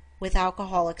allay, with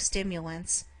alcoholic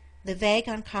stimulants, the vague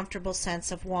uncomfortable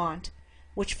sense of want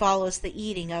which follows the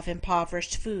eating of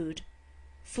impoverished food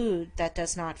that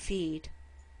does not feed.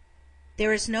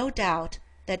 There is no doubt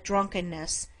that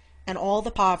drunkenness, and all the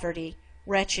poverty,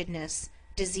 wretchedness,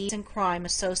 disease and crime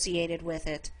associated with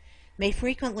it, may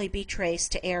frequently be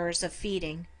traced to errors of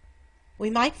feeding. We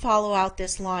might follow out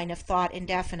this line of thought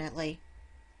indefinitely.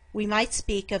 We might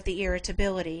speak of the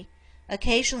irritability,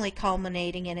 occasionally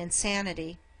culminating in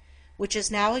insanity, which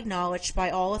is now acknowledged by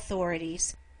all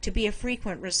authorities to be a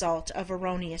frequent result of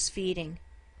erroneous feeding.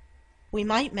 We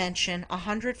might mention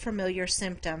 100 familiar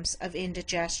symptoms of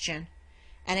indigestion,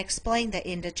 and explain that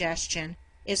indigestion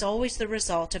is always the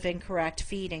result of incorrect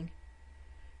feeding.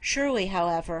 Surely,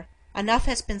 however, enough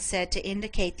has been said to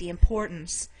indicate the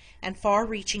importance and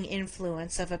far-reaching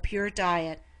influence of a pure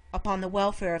diet upon the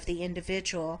welfare of the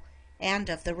individual and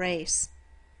of the race.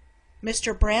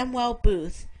 Mr. Bramwell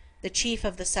Booth, the chief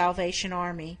of the Salvation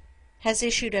Army, has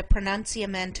issued a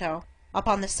pronunciamento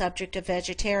upon the subject of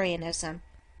vegetarianism,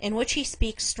 in which he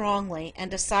speaks strongly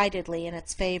and decidedly in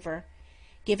its favor,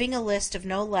 giving a list of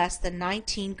no less than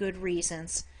 19 good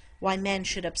reasons why men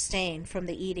should abstain from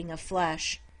the eating of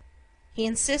flesh. He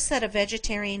insists that a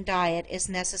vegetarian diet is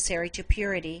necessary to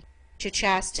purity, to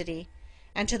chastity,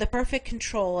 and to the perfect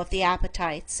control of the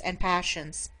appetites and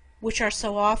passions, which are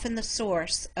so often the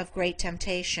source of great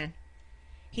temptation.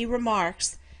 He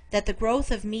remarks that the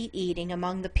growth of meat-eating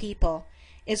among the people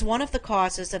is one of the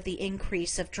causes of the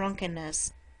increase of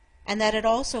drunkenness, and that it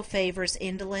also favors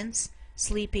indolence,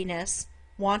 sleepiness,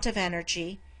 want of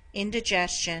energy,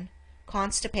 indigestion,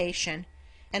 constipation,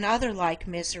 and other like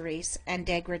miseries and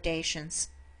degradations.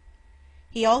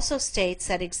 He also states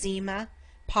that eczema,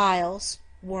 piles,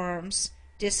 worms,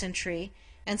 dysentery,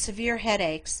 and severe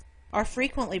headaches are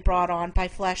frequently brought on by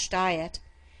flesh diet,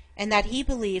 and that he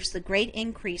believes the great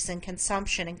increase in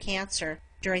consumption and cancer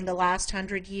during the last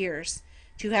 100 years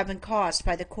to have been caused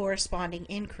by the corresponding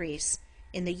increase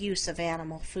in the use of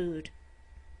animal food.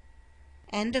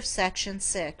 End of Section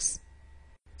 6.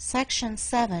 Section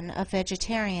 7 of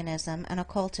Vegetarianism and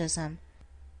Occultism.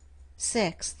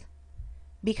 6th.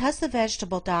 Because the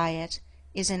vegetable diet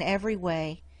is in every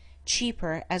way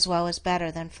cheaper as well as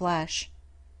better than flesh.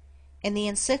 In the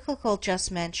encyclical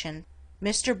just mentioned,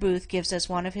 Mr. Booth gives as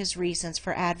one of his reasons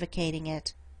for advocating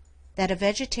it, that a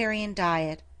vegetarian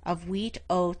diet of wheat,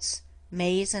 oats,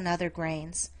 maize and other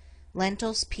grains,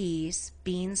 lentils, peas,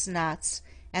 beans, nuts,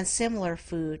 and similar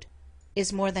food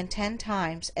is more than 10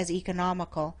 times as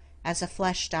economical as a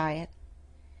flesh diet.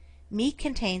 Meat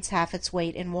contains half its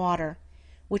weight in water,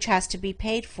 which has to be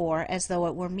paid for as though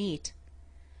it were meat.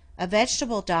 A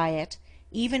vegetable diet,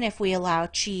 even if we allow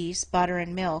cheese, butter,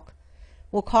 and milk,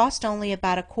 will cost only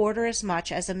about a quarter as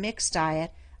much as a mixed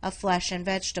diet of flesh and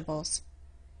vegetables.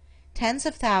 Tens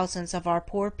of thousands of our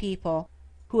poor people,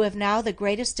 who have now the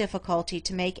greatest difficulty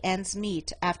to make ends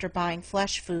meet after buying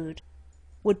flesh food,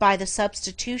 would by the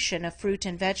substitution of fruit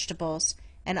and vegetables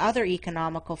and other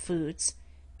economical foods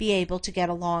be able to get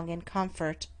along in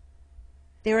comfort.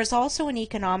 There is also an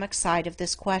economic side of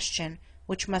this question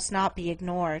which must not be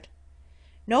ignored.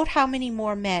 Note how many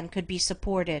more men could be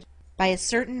supported by a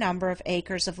certain number of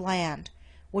acres of land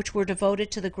which were devoted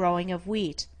to the growing of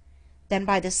wheat, than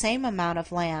by the same amount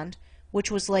of land which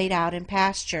was laid out in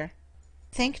pasture.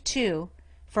 Think, too,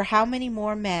 for how many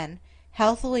more men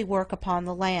healthily work upon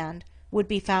the land would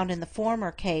be found in the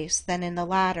former case than in the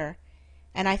latter,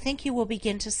 and I think you will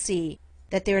begin to see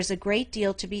that there is a great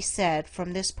deal to be said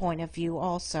from this point of view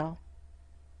also.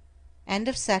 End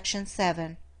of Section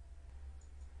 7.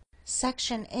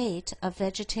 Section 8 of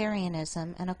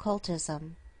Vegetarianism and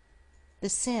Occultism. The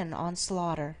Sin on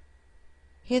Slaughter.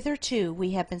 Hitherto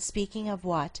we have been speaking of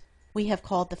what we have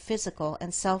called the physical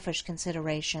and selfish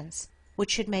considerations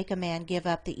which should make a man give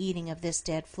up the eating of this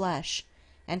dead flesh,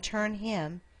 and turn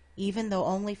him, even though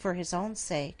only for his own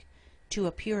sake, to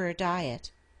a purer diet.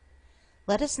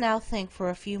 Let us now think for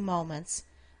a few moments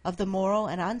of the moral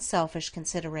and unselfish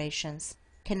considerations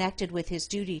connected with his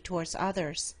duty towards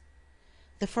others.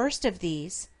 The first of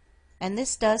these, and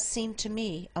this does seem to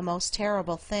me a most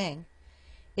terrible thing,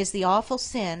 is the awful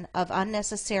sin of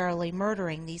unnecessarily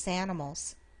murdering these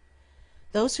animals.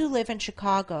 Those who live in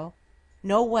Chicago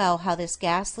know well how this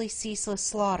ghastly, ceaseless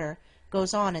slaughter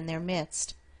goes on in their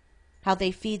midst, how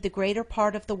they feed the greater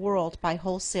part of the world by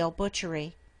wholesale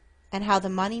butchery, and how the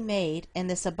money made in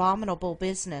this abominable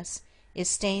business is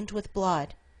stained with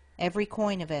blood, every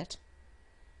coin of it.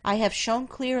 I have shown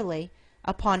clearly,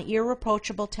 upon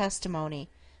irreproachable testimony,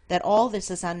 that all this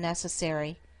is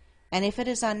unnecessary, and if it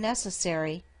is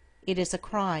unnecessary, it is a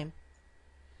crime.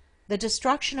 The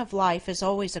destruction of life is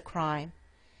always a crime.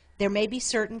 There may be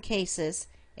certain cases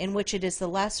in which it is the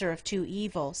lesser of two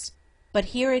evils, but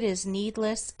here it is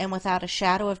needless and without a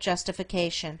shadow of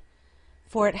justification,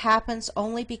 for it happens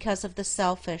only because of the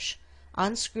selfish,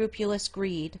 unscrupulous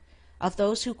greed of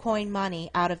those who coin money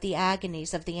out of the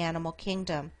agonies of the animal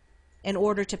kingdom, in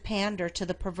order to pander to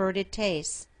the perverted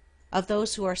tastes of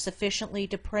those who are sufficiently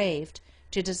depraved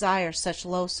to desire such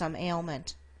loathsome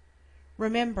ailment.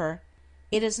 Remember,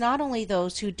 it is not only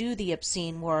those who do the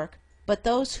obscene work, but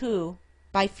those who,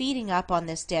 by feeding up on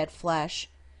this dead flesh,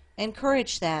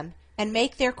 encourage them and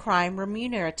make their crime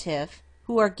remunerative,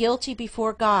 who are guilty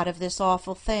before God of this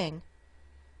awful thing.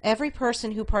 Every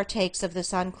person who partakes of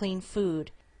this unclean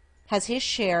food has his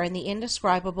share in the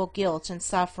indescribable guilt and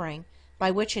suffering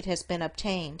by which it has been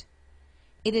obtained.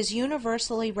 It is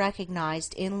universally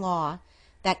recognized in law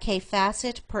that que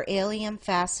facit per alium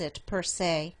facit per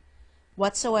se,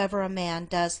 whatsoever a man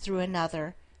does through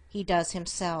another, he does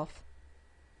himself.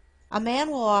 A man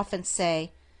will often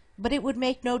say, but it would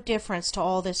make no difference to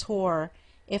all this horror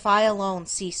if I alone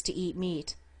ceased to eat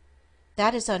meat.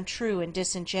 That is untrue and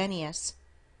disingenuous.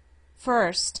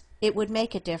 First, it would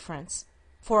make a difference,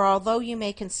 for although you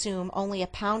may consume only a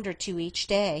pound or two each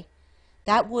day,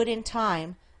 that would in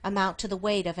time amount to the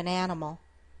weight of an animal.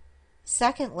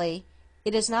 Secondly,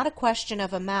 it is not a question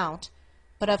of amount,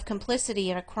 but of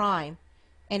complicity in a crime,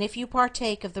 and if you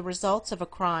partake of the results of a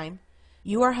crime,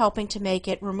 you are helping to make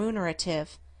it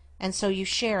remunerative, and so you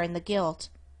share in the guilt.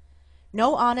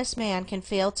 No honest man can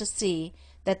fail to see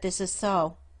that this is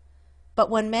so. But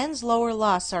when men's lower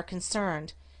lusts are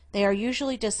concerned, they are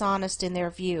usually dishonest in their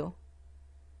view,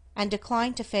 and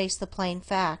decline to face the plain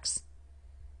facts.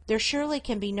 There surely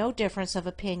can be no difference of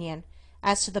opinion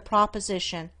as to the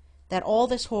proposition that all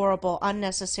this horrible,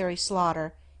 unnecessary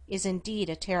slaughter is indeed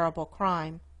a terrible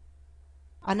crime.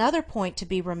 Another point to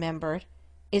be remembered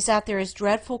is that there is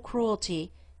dreadful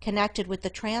cruelty connected with the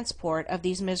transport of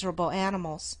these miserable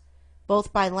animals,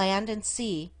 both by land and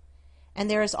sea, and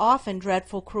there is often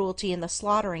dreadful cruelty in the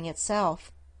slaughtering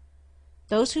itself.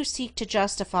 Those who seek to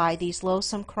justify these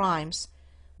loathsome crimes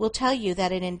will tell you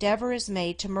that an endeavor is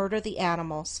made to murder the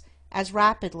animals as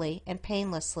rapidly and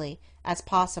painlessly as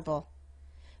possible,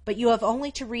 but you have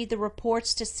only to read the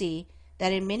reports to see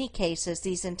that in many cases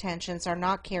these intentions are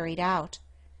not carried out,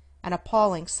 and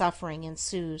appalling suffering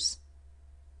ensues.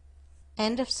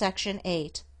 End of Section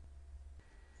 8.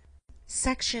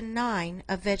 Section 9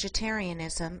 of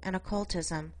Vegetarianism and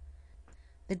Occultism.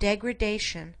 The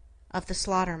Degradation of the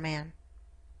Slaughterman.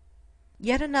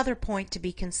 Yet another point to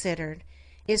be considered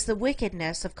is the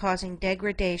wickedness of causing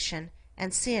degradation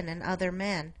and sin in other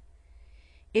men.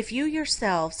 If you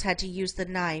yourselves had to use the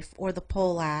knife or the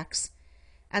pole-axe,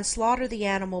 and slaughter the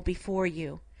animal before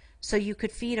you, so you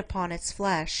could feed upon its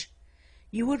flesh,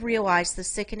 you would realize the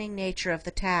sickening nature of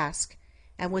the task,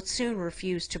 and would soon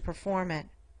refuse to perform it.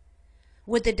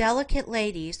 Would the delicate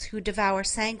ladies who devour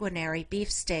sanguinary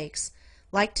beefsteaks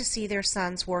like to see their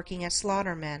sons working as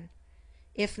slaughtermen?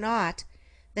 If not,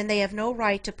 then they have no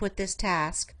right to put this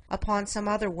task upon some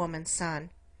other woman's son.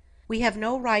 We have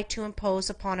no right to impose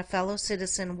upon a fellow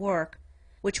citizen work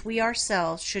which we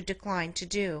ourselves should decline to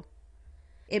do.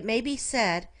 It may be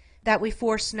said that we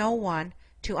force no one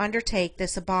to undertake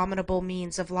this abominable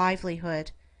means of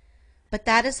livelihood, but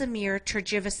that is a mere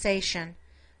tergiversation,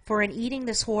 for in eating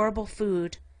this horrible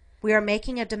food we are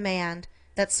making a demand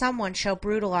that someone shall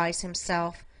brutalize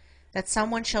himself, that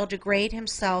someone shall degrade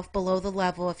himself below the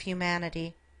level of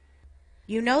humanity.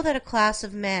 You know that a class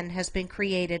of men has been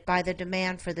created by the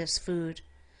demand for this food,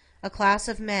 a class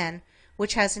of men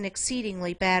which has an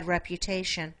exceedingly bad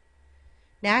reputation.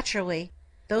 Naturally,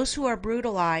 those who are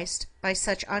brutalized by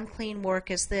such unclean work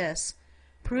as this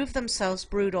prove themselves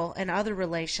brutal in other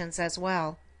relations as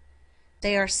well.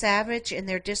 They are savage in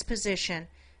their disposition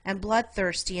and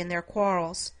bloodthirsty in their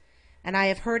quarrels, and I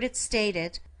have heard it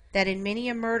stated that in many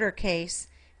a murder case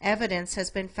evidence has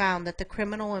been found that the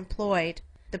criminal employed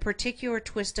the particular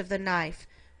twist of the knife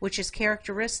which is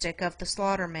characteristic of the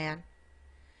slaughterman.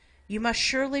 You must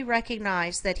surely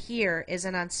recognize that here is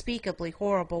an unspeakably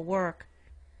horrible work,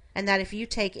 and that if you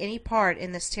take any part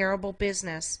in this terrible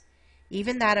business,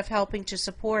 even that of helping to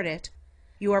support it,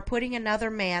 you are putting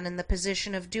another man in the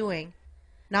position of doing,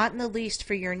 not in the least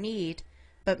for your need,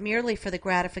 but merely for the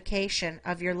gratification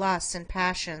of your lusts and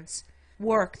passions,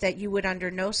 work that you would under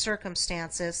no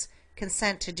circumstances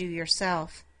consent to do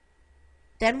yourself.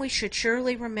 Then we should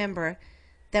surely remember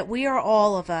that we are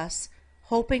all of us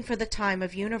hoping for the time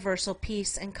of universal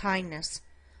peace and kindness,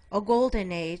 a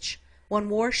golden age when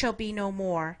war shall be no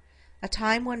more, a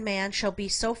time when man shall be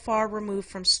so far removed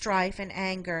from strife and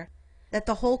anger that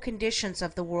the whole conditions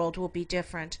of the world will be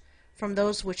different from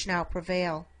those which now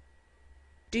prevail.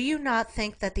 Do you not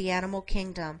think that the animal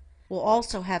kingdom will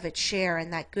also have its share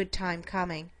in that good time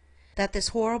coming, that this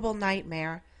horrible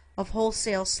nightmare of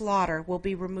wholesale slaughter will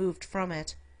be removed from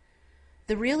it?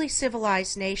 The really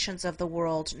civilized nations of the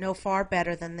world know far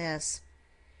better than this.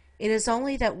 It is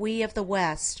only that we of the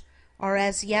West are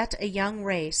as yet a young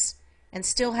race, and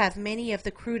still have many of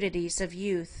the crudities of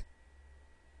youth.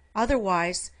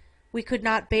 Otherwise, we could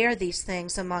not bear these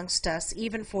things amongst us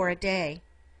even for a day.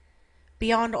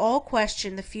 Beyond all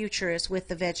question the future is with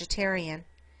the vegetarian.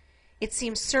 It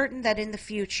seems certain that in the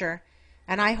future,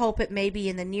 and I hope it may be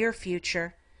in the near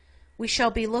future, we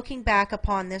shall be looking back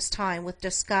upon this time with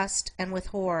disgust and with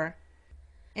horror.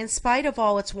 In spite of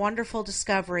all its wonderful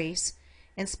discoveries,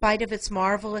 in spite of its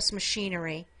marvelous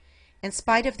machinery, in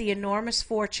spite of the enormous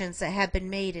fortunes that have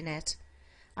been made in it,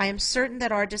 I am certain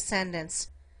that our descendants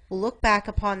will look back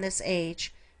upon this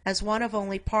age as one of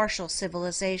only partial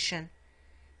civilization,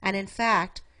 and in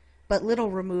fact but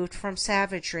little removed from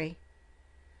savagery.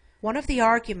 One of the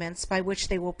arguments by which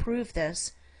they will prove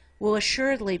this will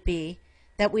assuredly be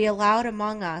that we allowed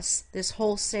among us this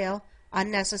wholesale,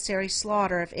 unnecessary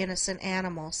slaughter of innocent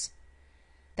animals,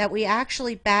 that we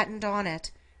actually battened on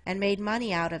it and made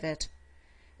money out of it,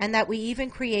 and that we even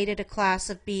created a class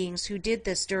of beings who did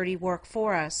this dirty work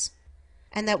for us,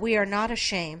 and that we are not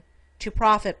ashamed to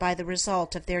profit by the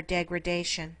result of their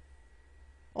degradation.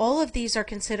 All of these are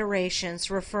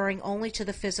considerations referring only to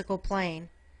the physical plane.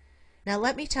 Now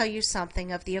let me tell you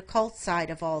something of the occult side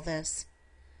of all this.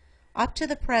 Up to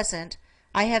the present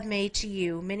I have made to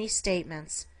you many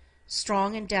statements,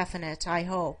 strong and definite, I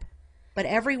hope, but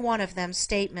every one of them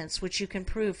statements which you can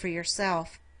prove for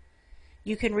yourself.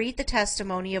 You can read the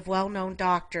testimony of well-known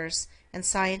doctors and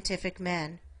scientific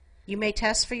men. You may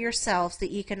test for yourselves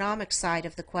the economic side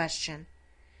of the question.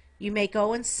 You may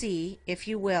go and see, if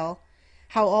you will,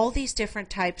 how all these different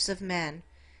types of men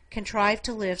contrive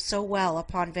to live so well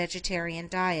upon vegetarian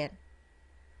diet.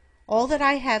 All that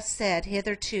I have said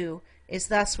hitherto is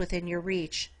thus within your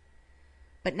reach.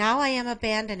 But now I am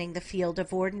abandoning the field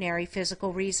of ordinary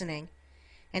physical reasoning,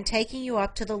 and taking you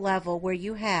up to the level where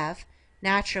you have,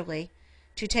 naturally,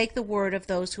 to take the word of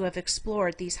those who have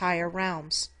explored these higher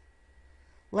realms.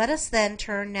 Let us then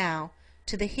turn now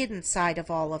to the hidden side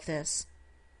of all of this,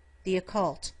 the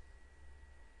occult.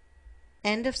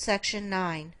 End of section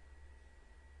 9.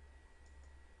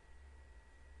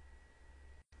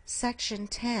 Section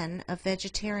 10 of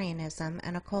Vegetarianism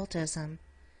and Occultism.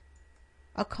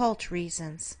 Occult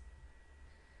reasons.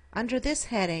 Under this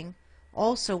heading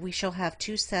also we shall have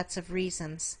two sets of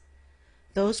reasons,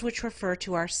 those which refer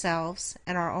to ourselves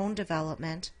and our own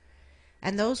development,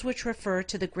 and those which refer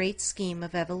to the great scheme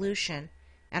of evolution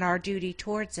and our duty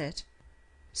towards it,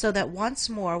 so that once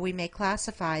more we may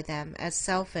classify them as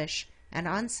selfish and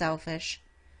unselfish,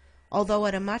 although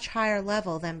at a much higher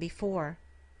level than before.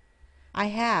 I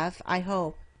have, I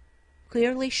hope,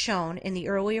 clearly shown in the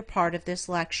earlier part of this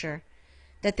lecture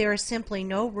that there is simply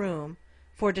no room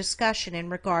for discussion in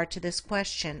regard to this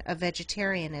question of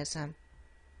vegetarianism.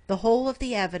 The whole of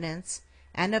the evidence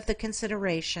and of the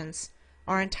considerations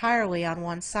are entirely on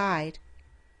one side,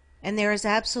 and there is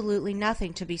absolutely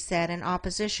nothing to be said in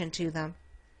opposition to them.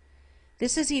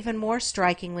 This is even more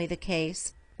strikingly the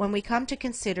case when we come to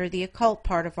consider the occult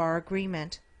part of our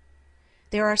agreement.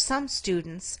 There are some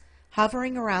students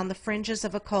hovering around the fringes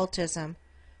of occultism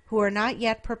who are not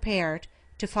yet prepared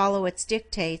to follow its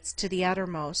dictates to the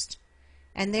uttermost,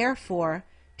 and therefore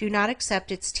do not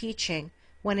accept its teaching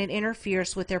when it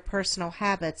interferes with their personal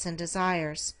habits and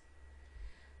desires.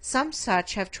 Some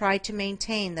such have tried to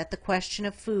maintain that the question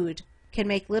of food can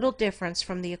make little difference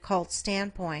from the occult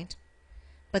standpoint,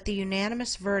 but the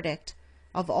unanimous verdict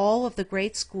of all of the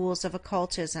great schools of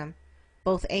occultism,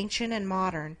 both ancient and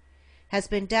modern, has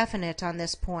been definite on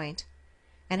this point,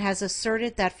 and has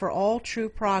asserted that for all true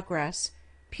progress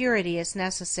purity is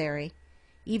necessary,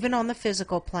 even on the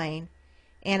physical plane,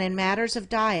 and in matters of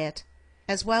diet,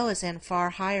 as well as in far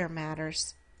higher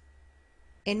matters.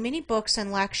 In many books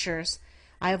and lectures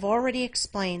I have already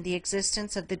explained the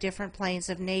existence of the different planes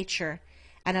of nature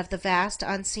and of the vast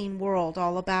unseen world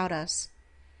all about us,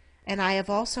 and I have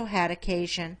also had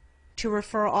occasion to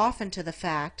refer often to the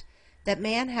fact that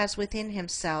man has within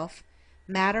himself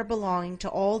matter belonging to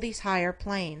all these higher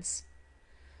planes,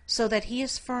 so that he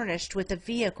is furnished with a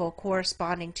vehicle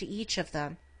corresponding to each of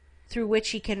them, through which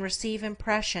he can receive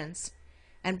impressions,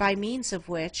 and by means of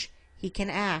which he can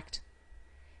act.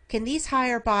 Can these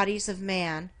higher bodies of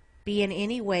man be in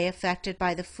any way affected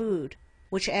by the food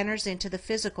which enters into the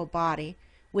physical body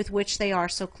with which they are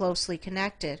so closely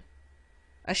connected?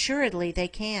 Assuredly they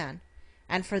can,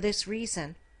 and for this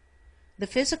reason. The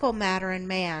physical matter in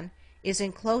man is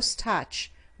in close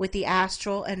touch with the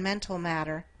astral and mental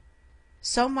matter,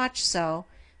 so much so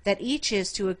that each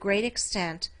is to a great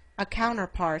extent a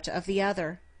counterpart of the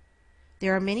other.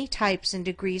 There are many types and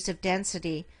degrees of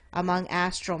density among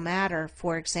astral matter,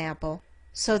 for example,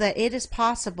 so that it is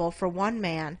possible for one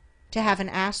man to have an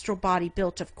astral body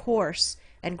built of coarse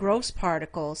and gross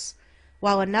particles,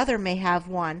 while another may have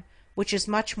one which is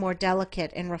much more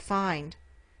delicate and refined.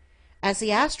 As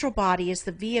the astral body is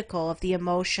the vehicle of the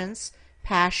emotions,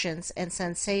 passions, and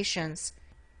sensations,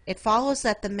 it follows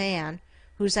that the man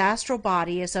whose astral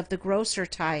body is of the grosser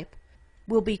type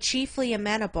will be chiefly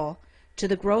amenable to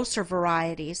the grosser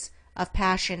varieties of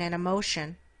passion and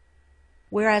emotion,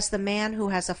 whereas the man who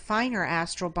has a finer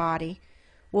astral body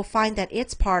will find that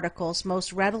its particles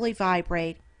most readily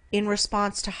vibrate in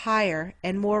response to higher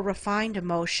and more refined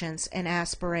emotions and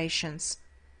aspirations.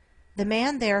 The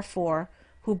man, therefore,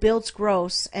 who builds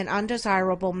gross and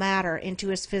undesirable matter into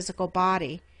his physical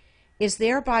body is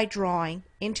thereby drawing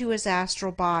into his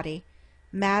astral body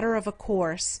matter of a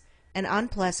coarse and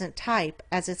unpleasant type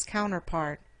as its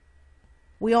counterpart.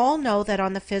 We all know that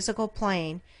on the physical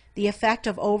plane the effect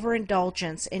of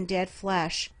overindulgence in dead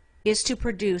flesh is to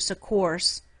produce a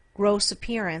coarse, gross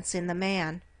appearance in the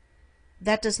man.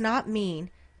 That does not mean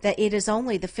that it is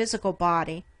only the physical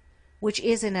body which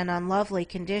is in an unlovely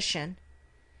condition.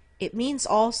 It means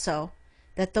also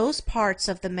that those parts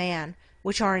of the man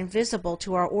which are invisible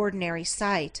to our ordinary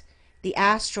sight, the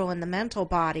astral and the mental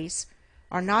bodies,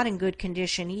 are not in good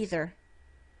condition either.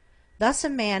 Thus a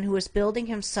man who is building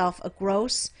himself a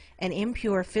gross and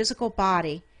impure physical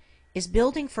body is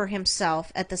building for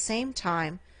himself at the same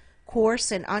time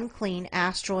coarse and unclean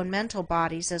astral and mental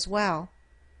bodies as well.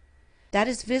 That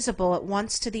is visible at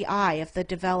once to the eye of the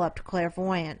developed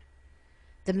clairvoyant.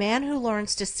 The man who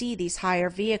learns to see these higher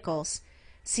vehicles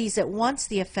sees at once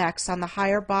the effects on the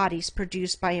higher bodies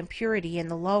produced by impurity in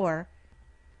the lower.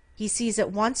 He sees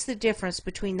at once the difference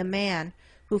between the man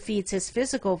who feeds his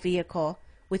physical vehicle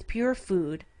with pure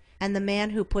food and the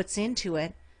man who puts into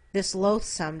it this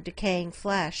loathsome, decaying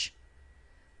flesh.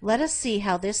 Let us see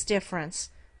how this difference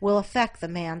will affect the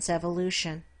man's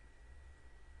evolution.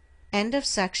 End of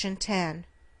section 10.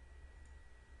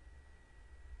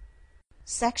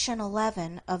 Section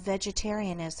 11 of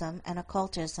Vegetarianism and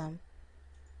Occultism.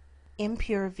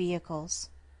 Impure Vehicles.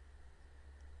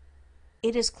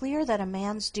 It is clear that a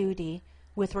man's duty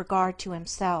with regard to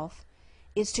himself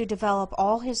is to develop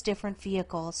all his different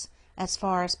vehicles as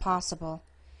far as possible,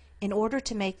 in order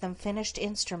to make them finished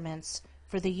instruments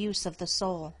for the use of the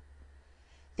soul.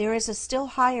 There is a still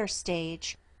higher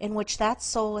stage in which that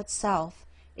soul itself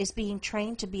is being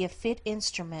trained to be a fit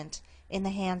instrument in the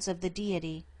hands of the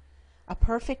Deity, a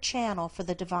perfect channel for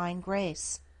the divine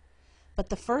grace. But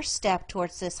the first step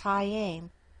towards this high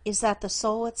aim is that the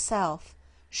soul itself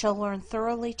shall learn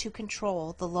thoroughly to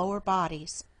control the lower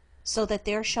bodies, so that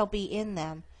there shall be in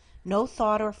them no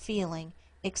thought or feeling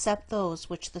except those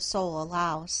which the soul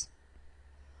allows.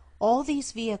 All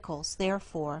these vehicles,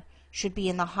 therefore, should be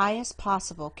in the highest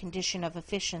possible condition of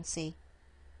efficiency.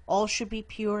 All should be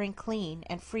pure and clean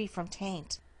and free from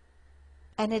taint.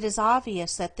 And it is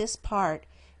obvious that this part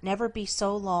never be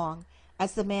so long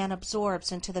as the man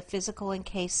absorbs into the physical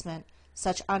encasement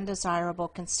such undesirable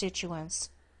constituents.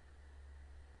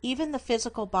 Even the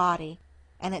physical body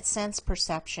and its sense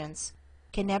perceptions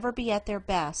can never be at their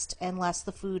best unless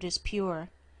the food is pure.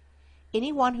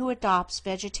 Anyone who adopts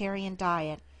vegetarian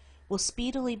diet will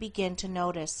speedily begin to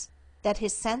notice that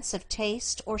his sense of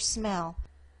taste or smell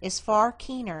is far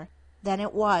keener than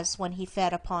it was when he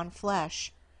fed upon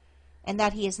flesh, and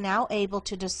that he is now able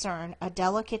to discern a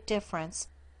delicate difference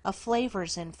of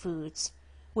flavors in foods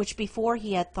which before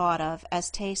he had thought of as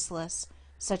tasteless,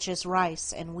 such as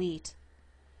rice and wheat.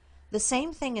 The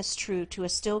same thing is true to a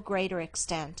still greater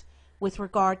extent with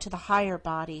regard to the higher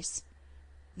bodies.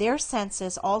 Their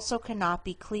senses also cannot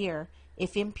be clear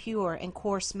if impure and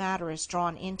coarse matter is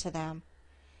drawn into them.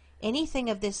 Anything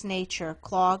of this nature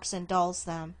clogs and dulls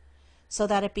them, so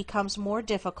that it becomes more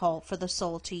difficult for the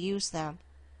soul to use them.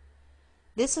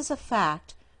 This is a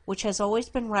fact which has always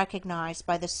been recognized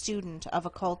by the student of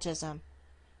occultism.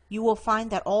 You will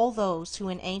find that all those who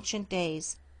in ancient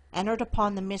days entered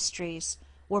upon the mysteries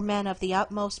were men of the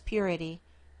utmost purity,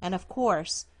 and of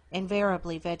course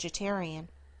invariably vegetarian.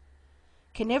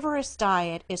 Carnivorous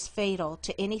diet is fatal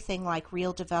to anything like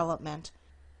real development,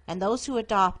 and those who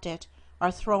adopt it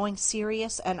are throwing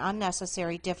serious and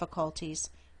unnecessary difficulties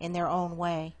in their own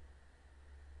way.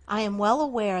 I am well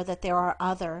aware that there are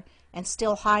other and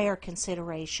still higher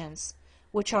considerations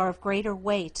which are of greater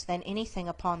weight than anything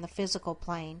upon the physical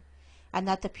plane, and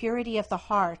that the purity of the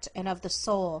heart and of the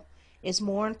soul is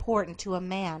more important to a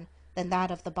man than that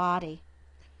of the body.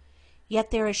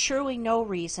 Yet there is surely no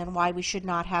reason why we should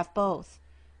not have both.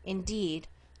 Indeed,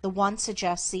 the one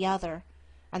suggests the other,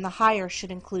 and the higher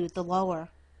should include the lower.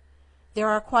 There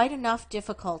are quite enough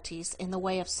difficulties in the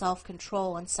way of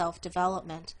self-control and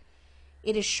self-development.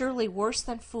 It is surely worse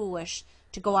than foolish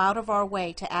to go out of our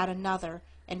way to add another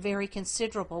and very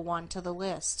considerable one to the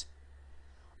list.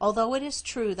 Although it is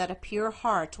true that a pure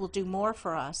heart will do more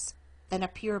for us than a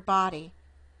pure body,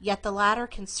 yet the latter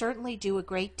can certainly do a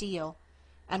great deal,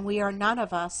 and we are none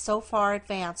of us so far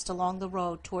advanced along the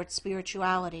road towards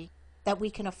spirituality that we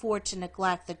can afford to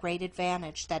neglect the great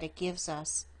advantage that it gives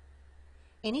us.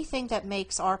 Anything that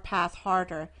makes our path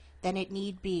harder than it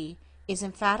need be is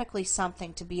emphatically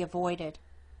something to be avoided.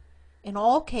 In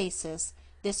all cases,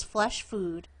 this flesh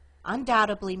food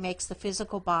undoubtedly makes the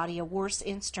physical body a worse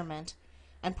instrument,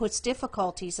 and puts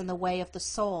difficulties in the way of the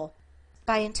soul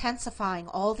by intensifying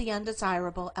all the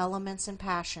undesirable elements and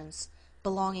passions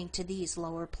belonging to these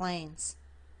lower planes.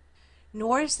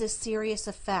 Nor is this serious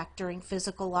effect during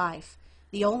physical life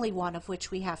the only one of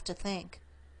which we have to think.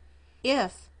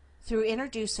 If, through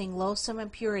introducing loathsome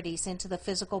impurities into the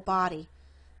physical body,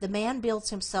 the man builds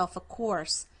himself a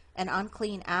coarse and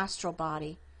unclean astral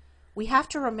body, we have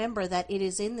to remember that it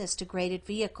is in this degraded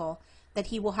vehicle that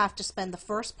he will have to spend the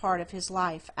first part of his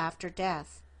life after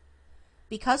death.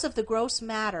 Because of the gross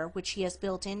matter which he has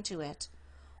built into it,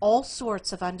 all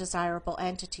sorts of undesirable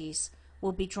entities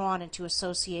will be drawn into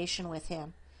association with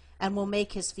him, and will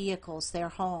make his vehicles their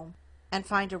home, and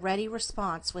find a ready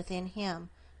response within him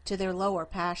to their lower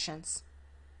passions.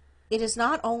 It is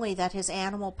not only that his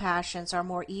animal passions are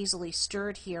more easily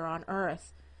stirred here on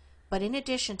earth, but in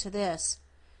addition to this,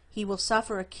 he will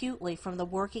suffer acutely from the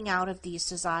working out of these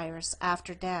desires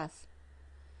after death.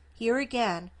 Here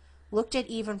again, looked at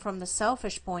even from the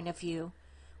selfish point of view,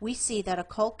 we see that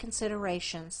occult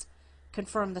considerations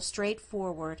confirm the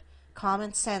straightforward,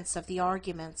 common sense of the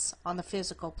arguments on the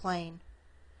physical plane.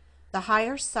 The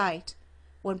higher sight,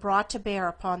 when brought to bear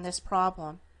upon this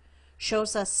problem,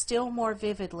 shows us still more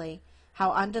vividly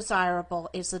how undesirable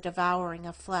is the devouring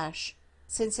of flesh,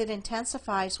 since it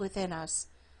intensifies within us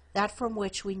that from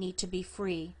which we need to be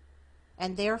free,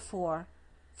 and therefore,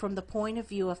 from the point of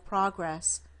view of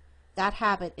progress, that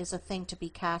habit is a thing to be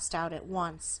cast out at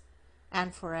once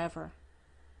and forever.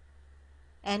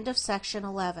 End of section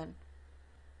 11.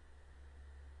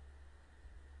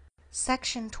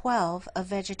 Section 12 of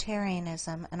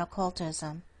Vegetarianism and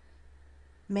Occultism.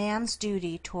 Man's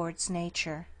duty towards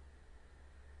nature.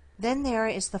 Then there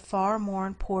is the far more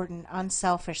important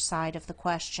unselfish side of the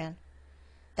question,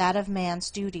 that of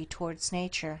man's duty towards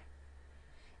nature.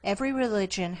 Every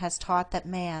religion has taught that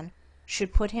man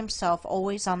should put himself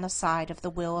always on the side of the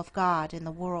will of God in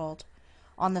the world,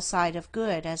 on the side of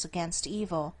good as against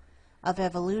evil, of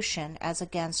evolution as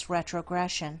against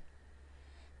retrogression.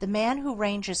 The man who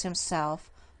ranges himself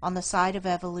on the side of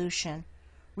evolution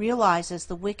realizes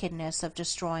the wickedness of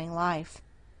destroying life.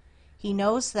 He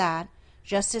knows that,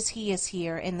 just as he is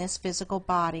here in this physical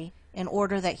body in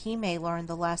order that he may learn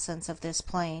the lessons of this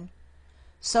plane,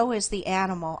 so is the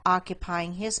animal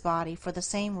occupying his body for the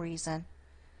same reason,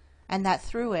 and that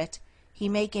through it he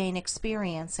may gain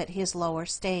experience at his lower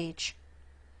stage.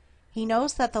 He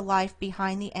knows that the life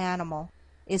behind the animal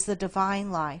is the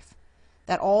divine life,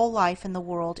 that all life in the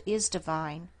world is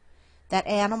divine, that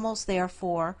animals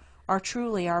therefore are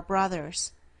truly our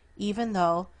brothers, even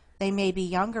though they may be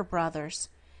younger brothers,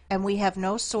 and we have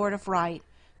no sort of right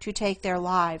to take their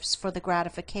lives for the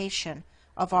gratification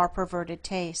of our perverted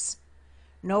tastes,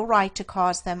 no right to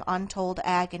cause them untold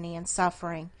agony and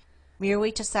suffering merely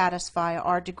to satisfy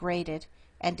our degraded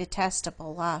and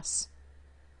detestable lusts.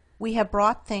 We have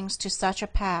brought things to such a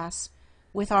pass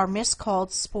with our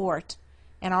miscalled sport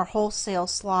and our wholesale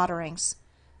slaughterings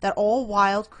that all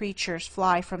wild creatures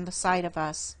fly from the sight of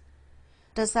us.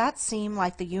 Does that seem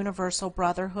like the universal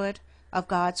brotherhood of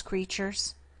God's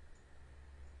creatures?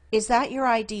 Is that your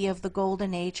idea of the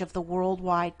golden age of the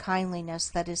worldwide kindliness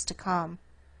that is to come?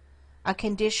 A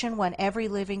condition when every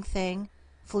living thing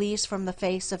flees from the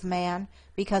face of man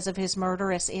because of his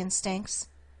murderous instincts?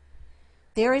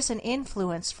 There is an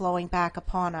influence flowing back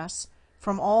upon us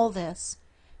from all this,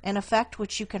 an effect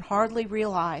which you can hardly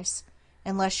realize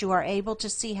unless you are able to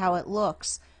see how it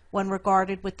looks when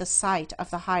regarded with the sight of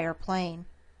the higher plane.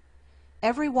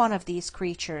 Every one of these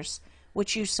creatures,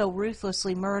 which you so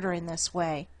ruthlessly murder in this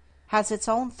way, has its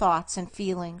own thoughts and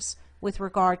feelings with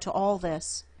regard to all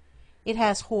this. It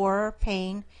has horror,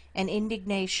 pain, and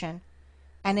indignation,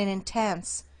 and an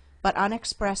intense but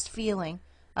unexpressed feeling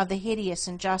of the hideous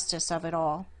injustice of it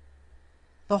all.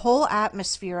 The whole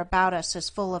atmosphere about us is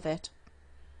full of it.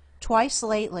 Twice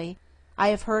lately I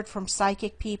have heard from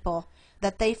psychic people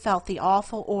that they felt the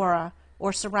awful aura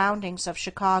or surroundings of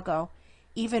Chicago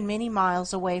even many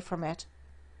miles away from it.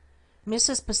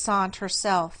 Mrs. Besant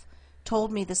herself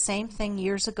told me the same thing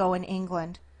years ago in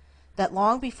England, that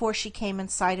long before she came in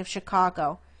sight of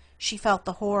Chicago she felt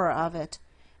the horror of it,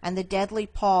 and the deadly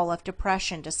pall of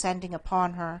depression descending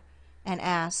upon her, and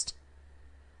asked,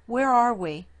 "Where are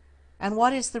we, and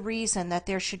what is the reason that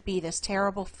there should be this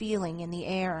terrible feeling in the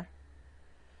air?"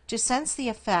 To sense the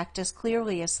effect as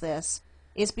clearly as this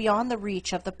is beyond the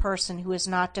reach of the person who is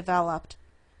not developed,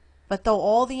 but though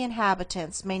all the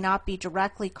inhabitants may not be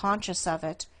directly conscious of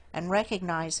it and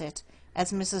recognize it,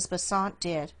 as Mrs. Besant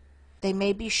did, they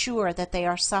may be sure that they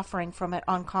are suffering from it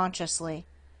unconsciously,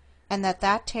 and that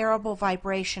that terrible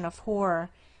vibration of horror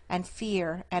and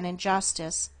fear and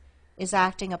injustice is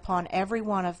acting upon every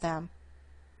one of them,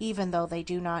 even though they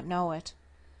do not know it.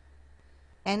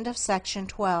 End of section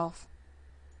 12.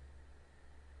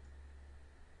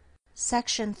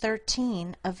 Section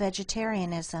 13 of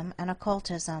Vegetarianism and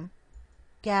Occultism.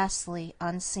 Ghastly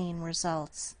unseen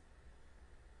results.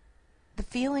 The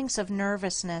feelings of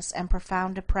nervousness and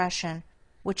profound depression,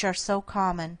 which are so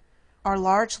common, are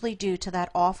largely due to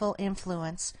that awful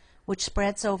influence which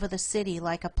spreads over the city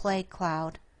like a plague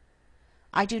cloud.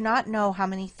 I do not know how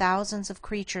many thousands of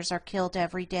creatures are killed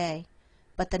every day,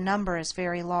 but the number is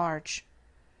very large.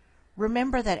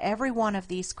 Remember that every one of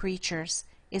these creatures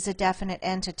is a definite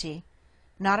entity,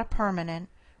 not a permanent,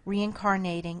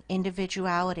 reincarnating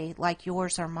individuality like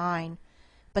yours or mine,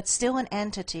 but still an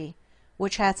entity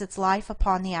which has its life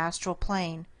upon the astral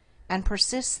plane, and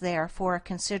persists there for a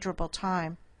considerable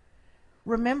time.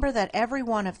 Remember that every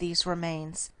one of these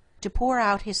remains to pour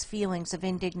out his feelings of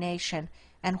indignation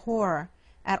and horror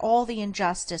at all the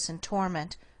injustice and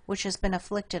torment which has been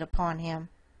afflicted upon him.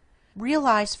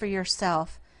 Realize for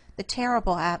yourself the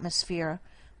terrible atmosphere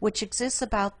which exists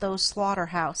about those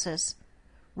slaughterhouses.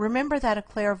 Remember that a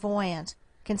clairvoyant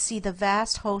can see the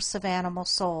vast hosts of animal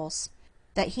souls,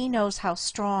 that he knows how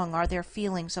strong are their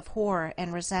feelings of horror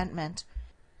and resentment,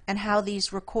 and how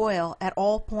these recoil at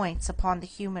all points upon the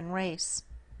human race.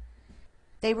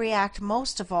 They react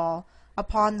most of all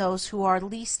upon those who are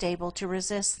least able to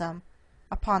resist them,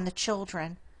 upon the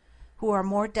children, who are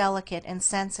more delicate and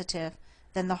sensitive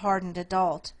than the hardened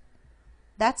adult.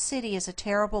 That city is a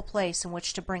terrible place in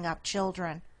which to bring up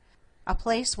children, a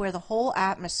place where the whole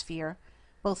atmosphere,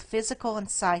 both physical and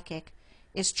psychic,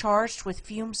 is charged with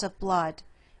fumes of blood,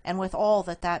 and with all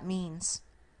that that means.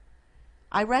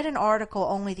 I read an article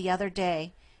only the other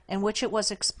day in which it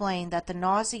was explained that the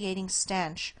nauseating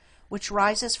stench which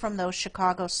rises from those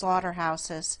Chicago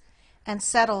slaughterhouses and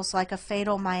settles like a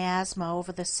fatal miasma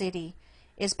over the city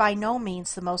is by no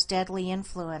means the most deadly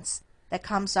influence that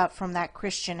comes up from that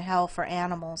Christian hell for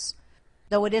animals,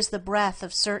 though it is the breath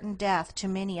of certain death to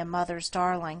many a mother's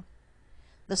darling.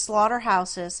 The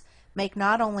slaughterhouses make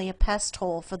not only a pest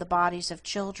hole for the bodies of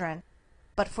children,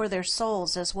 but for their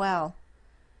souls as well.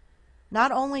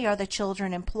 Not only are the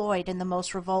children employed in the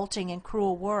most revolting and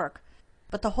cruel work,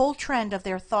 but the whole trend of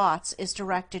their thoughts is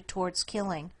directed towards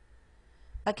killing.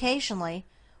 Occasionally,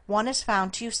 one is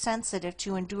found too sensitive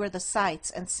to endure the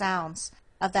sights and sounds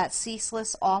of that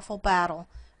ceaseless, awful battle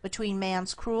between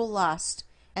man's cruel lust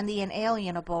and the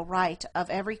inalienable right of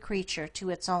every creature to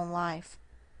its own life.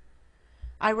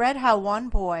 I read how one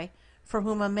boy, for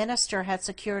whom a minister had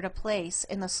secured a place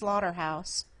in the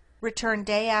slaughterhouse, returned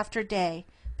day after day,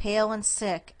 pale and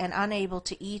sick and unable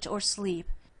to eat or sleep,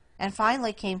 and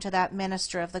finally came to that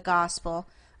minister of the gospel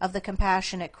of the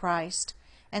compassionate Christ,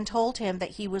 and told him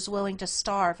that he was willing to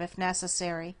starve if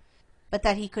necessary, but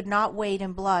that he could not wait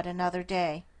in blood another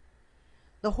day.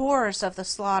 The horrors of the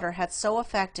slaughter had so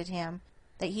affected him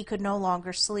that he could no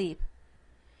longer sleep.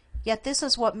 Yet this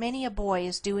is what many a boy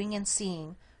is doing and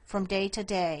seeing from day to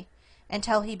day,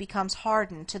 until he becomes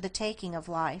hardened to the taking of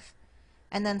life,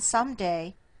 and then some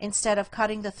day, instead of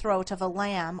cutting the throat of a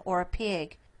lamb or a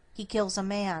pig, he kills a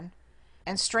man,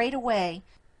 and straightway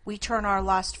we turn our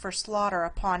lust for slaughter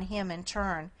upon him in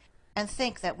turn, and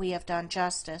think that we have done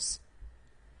justice.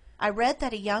 I read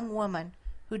that a young woman,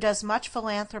 who does much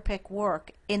philanthropic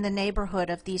work in the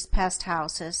neighborhood of these pest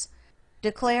houses,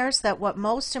 declares that what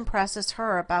most impresses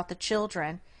her about the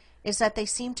children is that they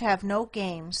seem to have no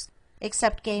games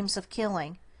except games of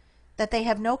killing, that they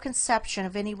have no conception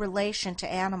of any relation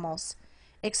to animals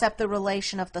except the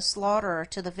relation of the slaughterer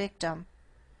to the victim.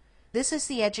 This is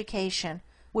the education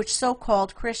which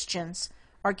so-called Christians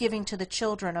are giving to the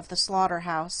children of the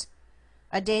slaughterhouse,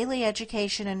 a daily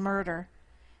education in murder,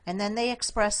 and then they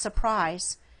express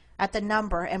surprise at the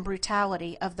number and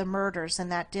brutality of the murders in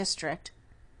that district.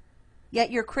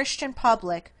 Yet your Christian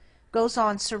public goes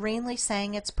on serenely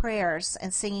saying its prayers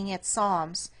and singing its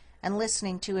psalms and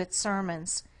listening to its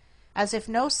sermons, as if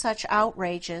no such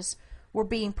outrages were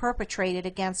being perpetrated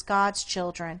against God's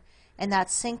children in that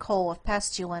sinkhole of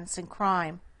pestilence and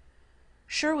crime.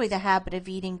 Surely the habit of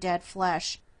eating dead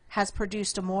flesh has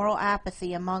produced a moral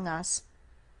apathy among us.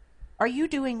 Are you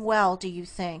doing well, do you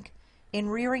think, in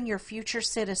rearing your future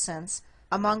citizens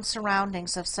among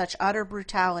surroundings of such utter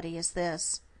brutality as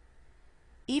this?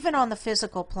 Even on the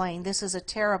physical plane this is a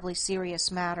terribly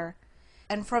serious matter,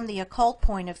 and from the occult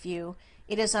point of view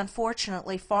it is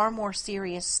unfortunately far more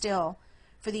serious still,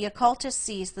 for the occultist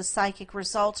sees the psychic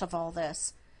result of all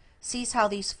this, sees how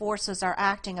these forces are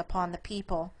acting upon the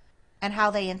people, and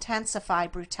how they intensify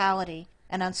brutality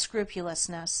and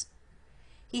unscrupulousness.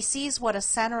 He sees what a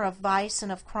center of vice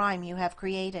and of crime you have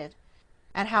created,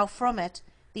 and how from it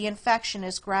the infection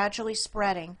is gradually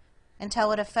spreading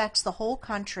until it affects the whole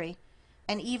country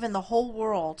and even the whole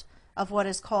world of what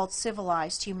is called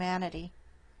civilized humanity.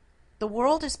 The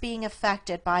world is being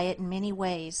affected by it in many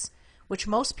ways, which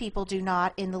most people do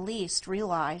not in the least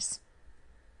realize.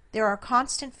 There are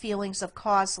constant feelings of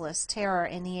causeless terror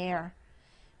in the air.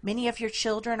 Many of your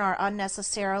children are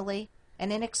unnecessarily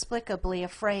and inexplicably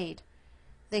afraid.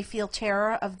 They feel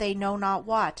terror of they know not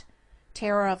what,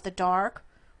 terror of the dark,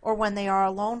 or when they are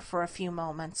alone for a few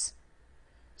moments.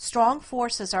 Strong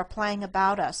forces are playing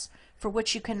about us for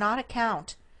which you cannot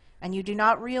account, and you do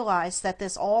not realize that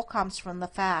this all comes from the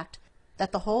fact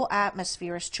that the whole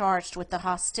atmosphere is charged with the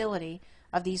hostility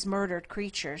of these murdered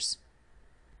creatures.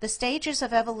 The stages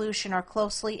of evolution are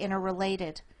closely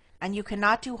interrelated, and you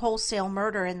cannot do wholesale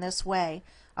murder in this way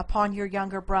upon your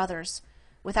younger brothers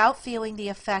without feeling the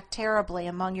effect terribly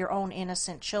among your own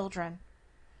innocent children.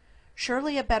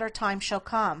 Surely a better time shall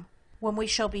come when we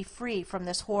shall be free from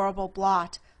this horrible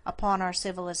blot upon our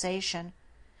civilization,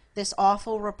 this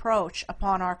awful reproach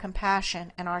upon our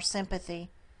compassion and our sympathy,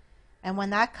 and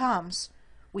when that comes,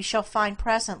 we shall find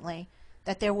presently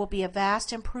that there will be a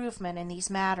vast improvement in these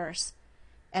matters,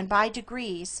 and by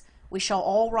degrees we shall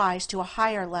all rise to a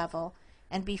higher level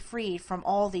and be freed from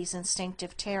all these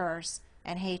instinctive terrors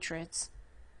and hatreds.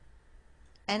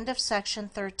 End of section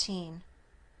 13.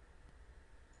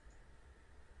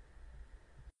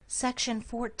 Section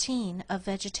 14 of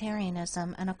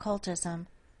Vegetarianism and Occultism.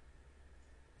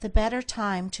 The better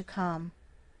time to come.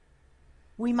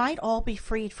 We might all be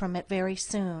freed from it very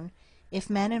soon, if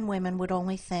men and women would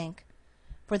only think,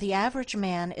 for the average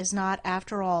man is not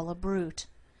after all a brute,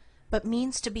 but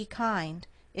means to be kind,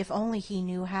 if only he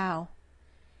knew how.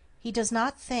 He does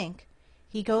not think,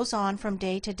 he goes on from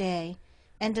day to day,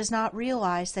 and does not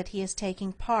realize that he is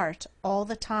taking part all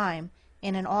the time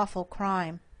in an awful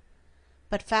crime.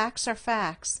 But facts are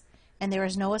facts, and there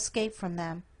is no escape from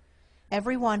them.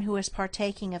 Every one who is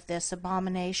partaking of this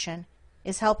abomination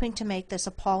is helping to make this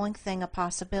appalling thing a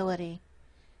possibility,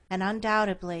 and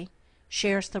undoubtedly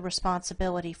shares the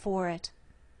responsibility for it.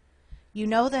 You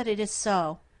know that it is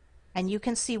so, and you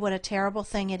can see what a terrible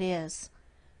thing it is,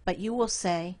 but you will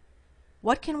say,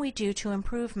 what can we do to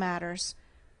improve matters,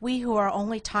 we who are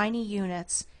only tiny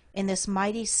units in this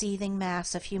mighty seething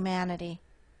mass of humanity?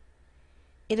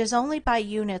 It is only by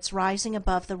units rising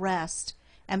above the rest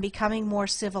and becoming more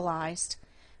civilized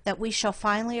that we shall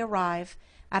finally arrive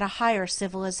at a higher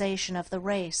civilization of the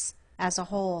race as a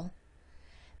whole.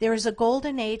 There is a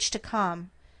golden age to come,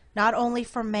 not only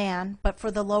for man but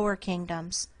for the lower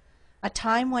kingdoms, a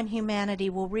time when humanity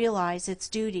will realize its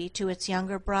duty to its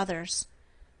younger brothers,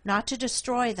 not to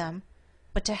destroy them,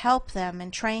 but to help them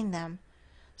and train them,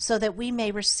 so that we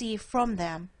may receive from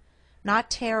them, not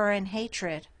terror and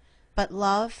hatred, but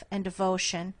love and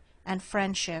devotion and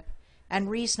friendship and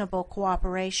reasonable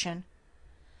cooperation.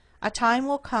 A time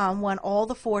will come when all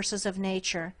the forces of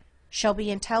nature shall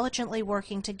be intelligently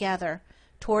working together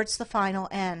towards the final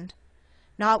end,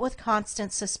 not with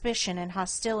constant suspicion and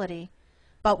hostility,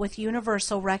 but with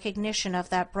universal recognition of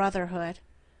that brotherhood,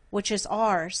 which is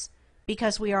ours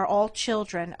because we are all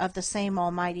children of the same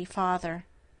Almighty Father.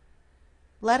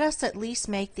 Let us at least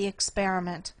make the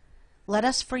experiment. Let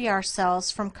us free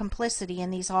ourselves from complicity in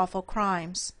these awful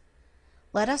crimes.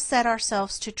 Let us set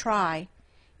ourselves to try,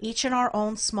 each in our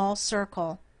own small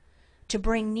circle, to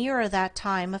bring nearer that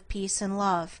time of peace and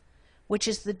love, which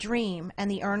is the dream and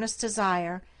the earnest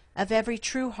desire of every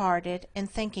true-hearted and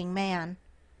thinking man.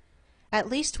 At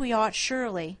least we ought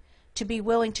surely to be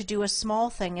willing to do a small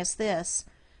thing as this,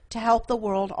 to help the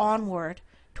world onward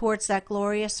towards that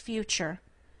glorious future.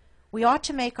 We ought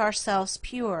to make ourselves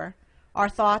pure, our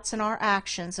thoughts and our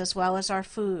actions as well as our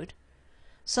food,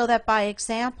 so that by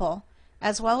example,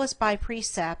 as well as by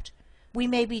precept, we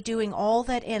may be doing all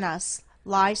that in us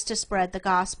lies to spread the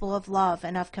gospel of love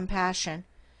and of compassion,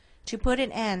 to put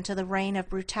an end to the reign of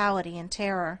brutality and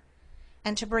terror,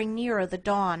 and to bring nearer the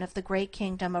dawn of the great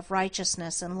kingdom of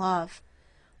righteousness and love,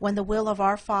 when the will of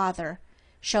our Father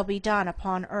shall be done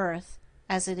upon earth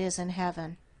as it is in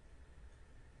heaven.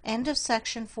 End of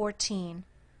section 14.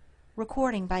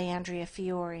 Recording by Andrea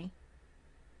Fiore.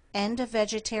 End of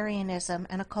Vegetarianism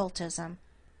and Occultism,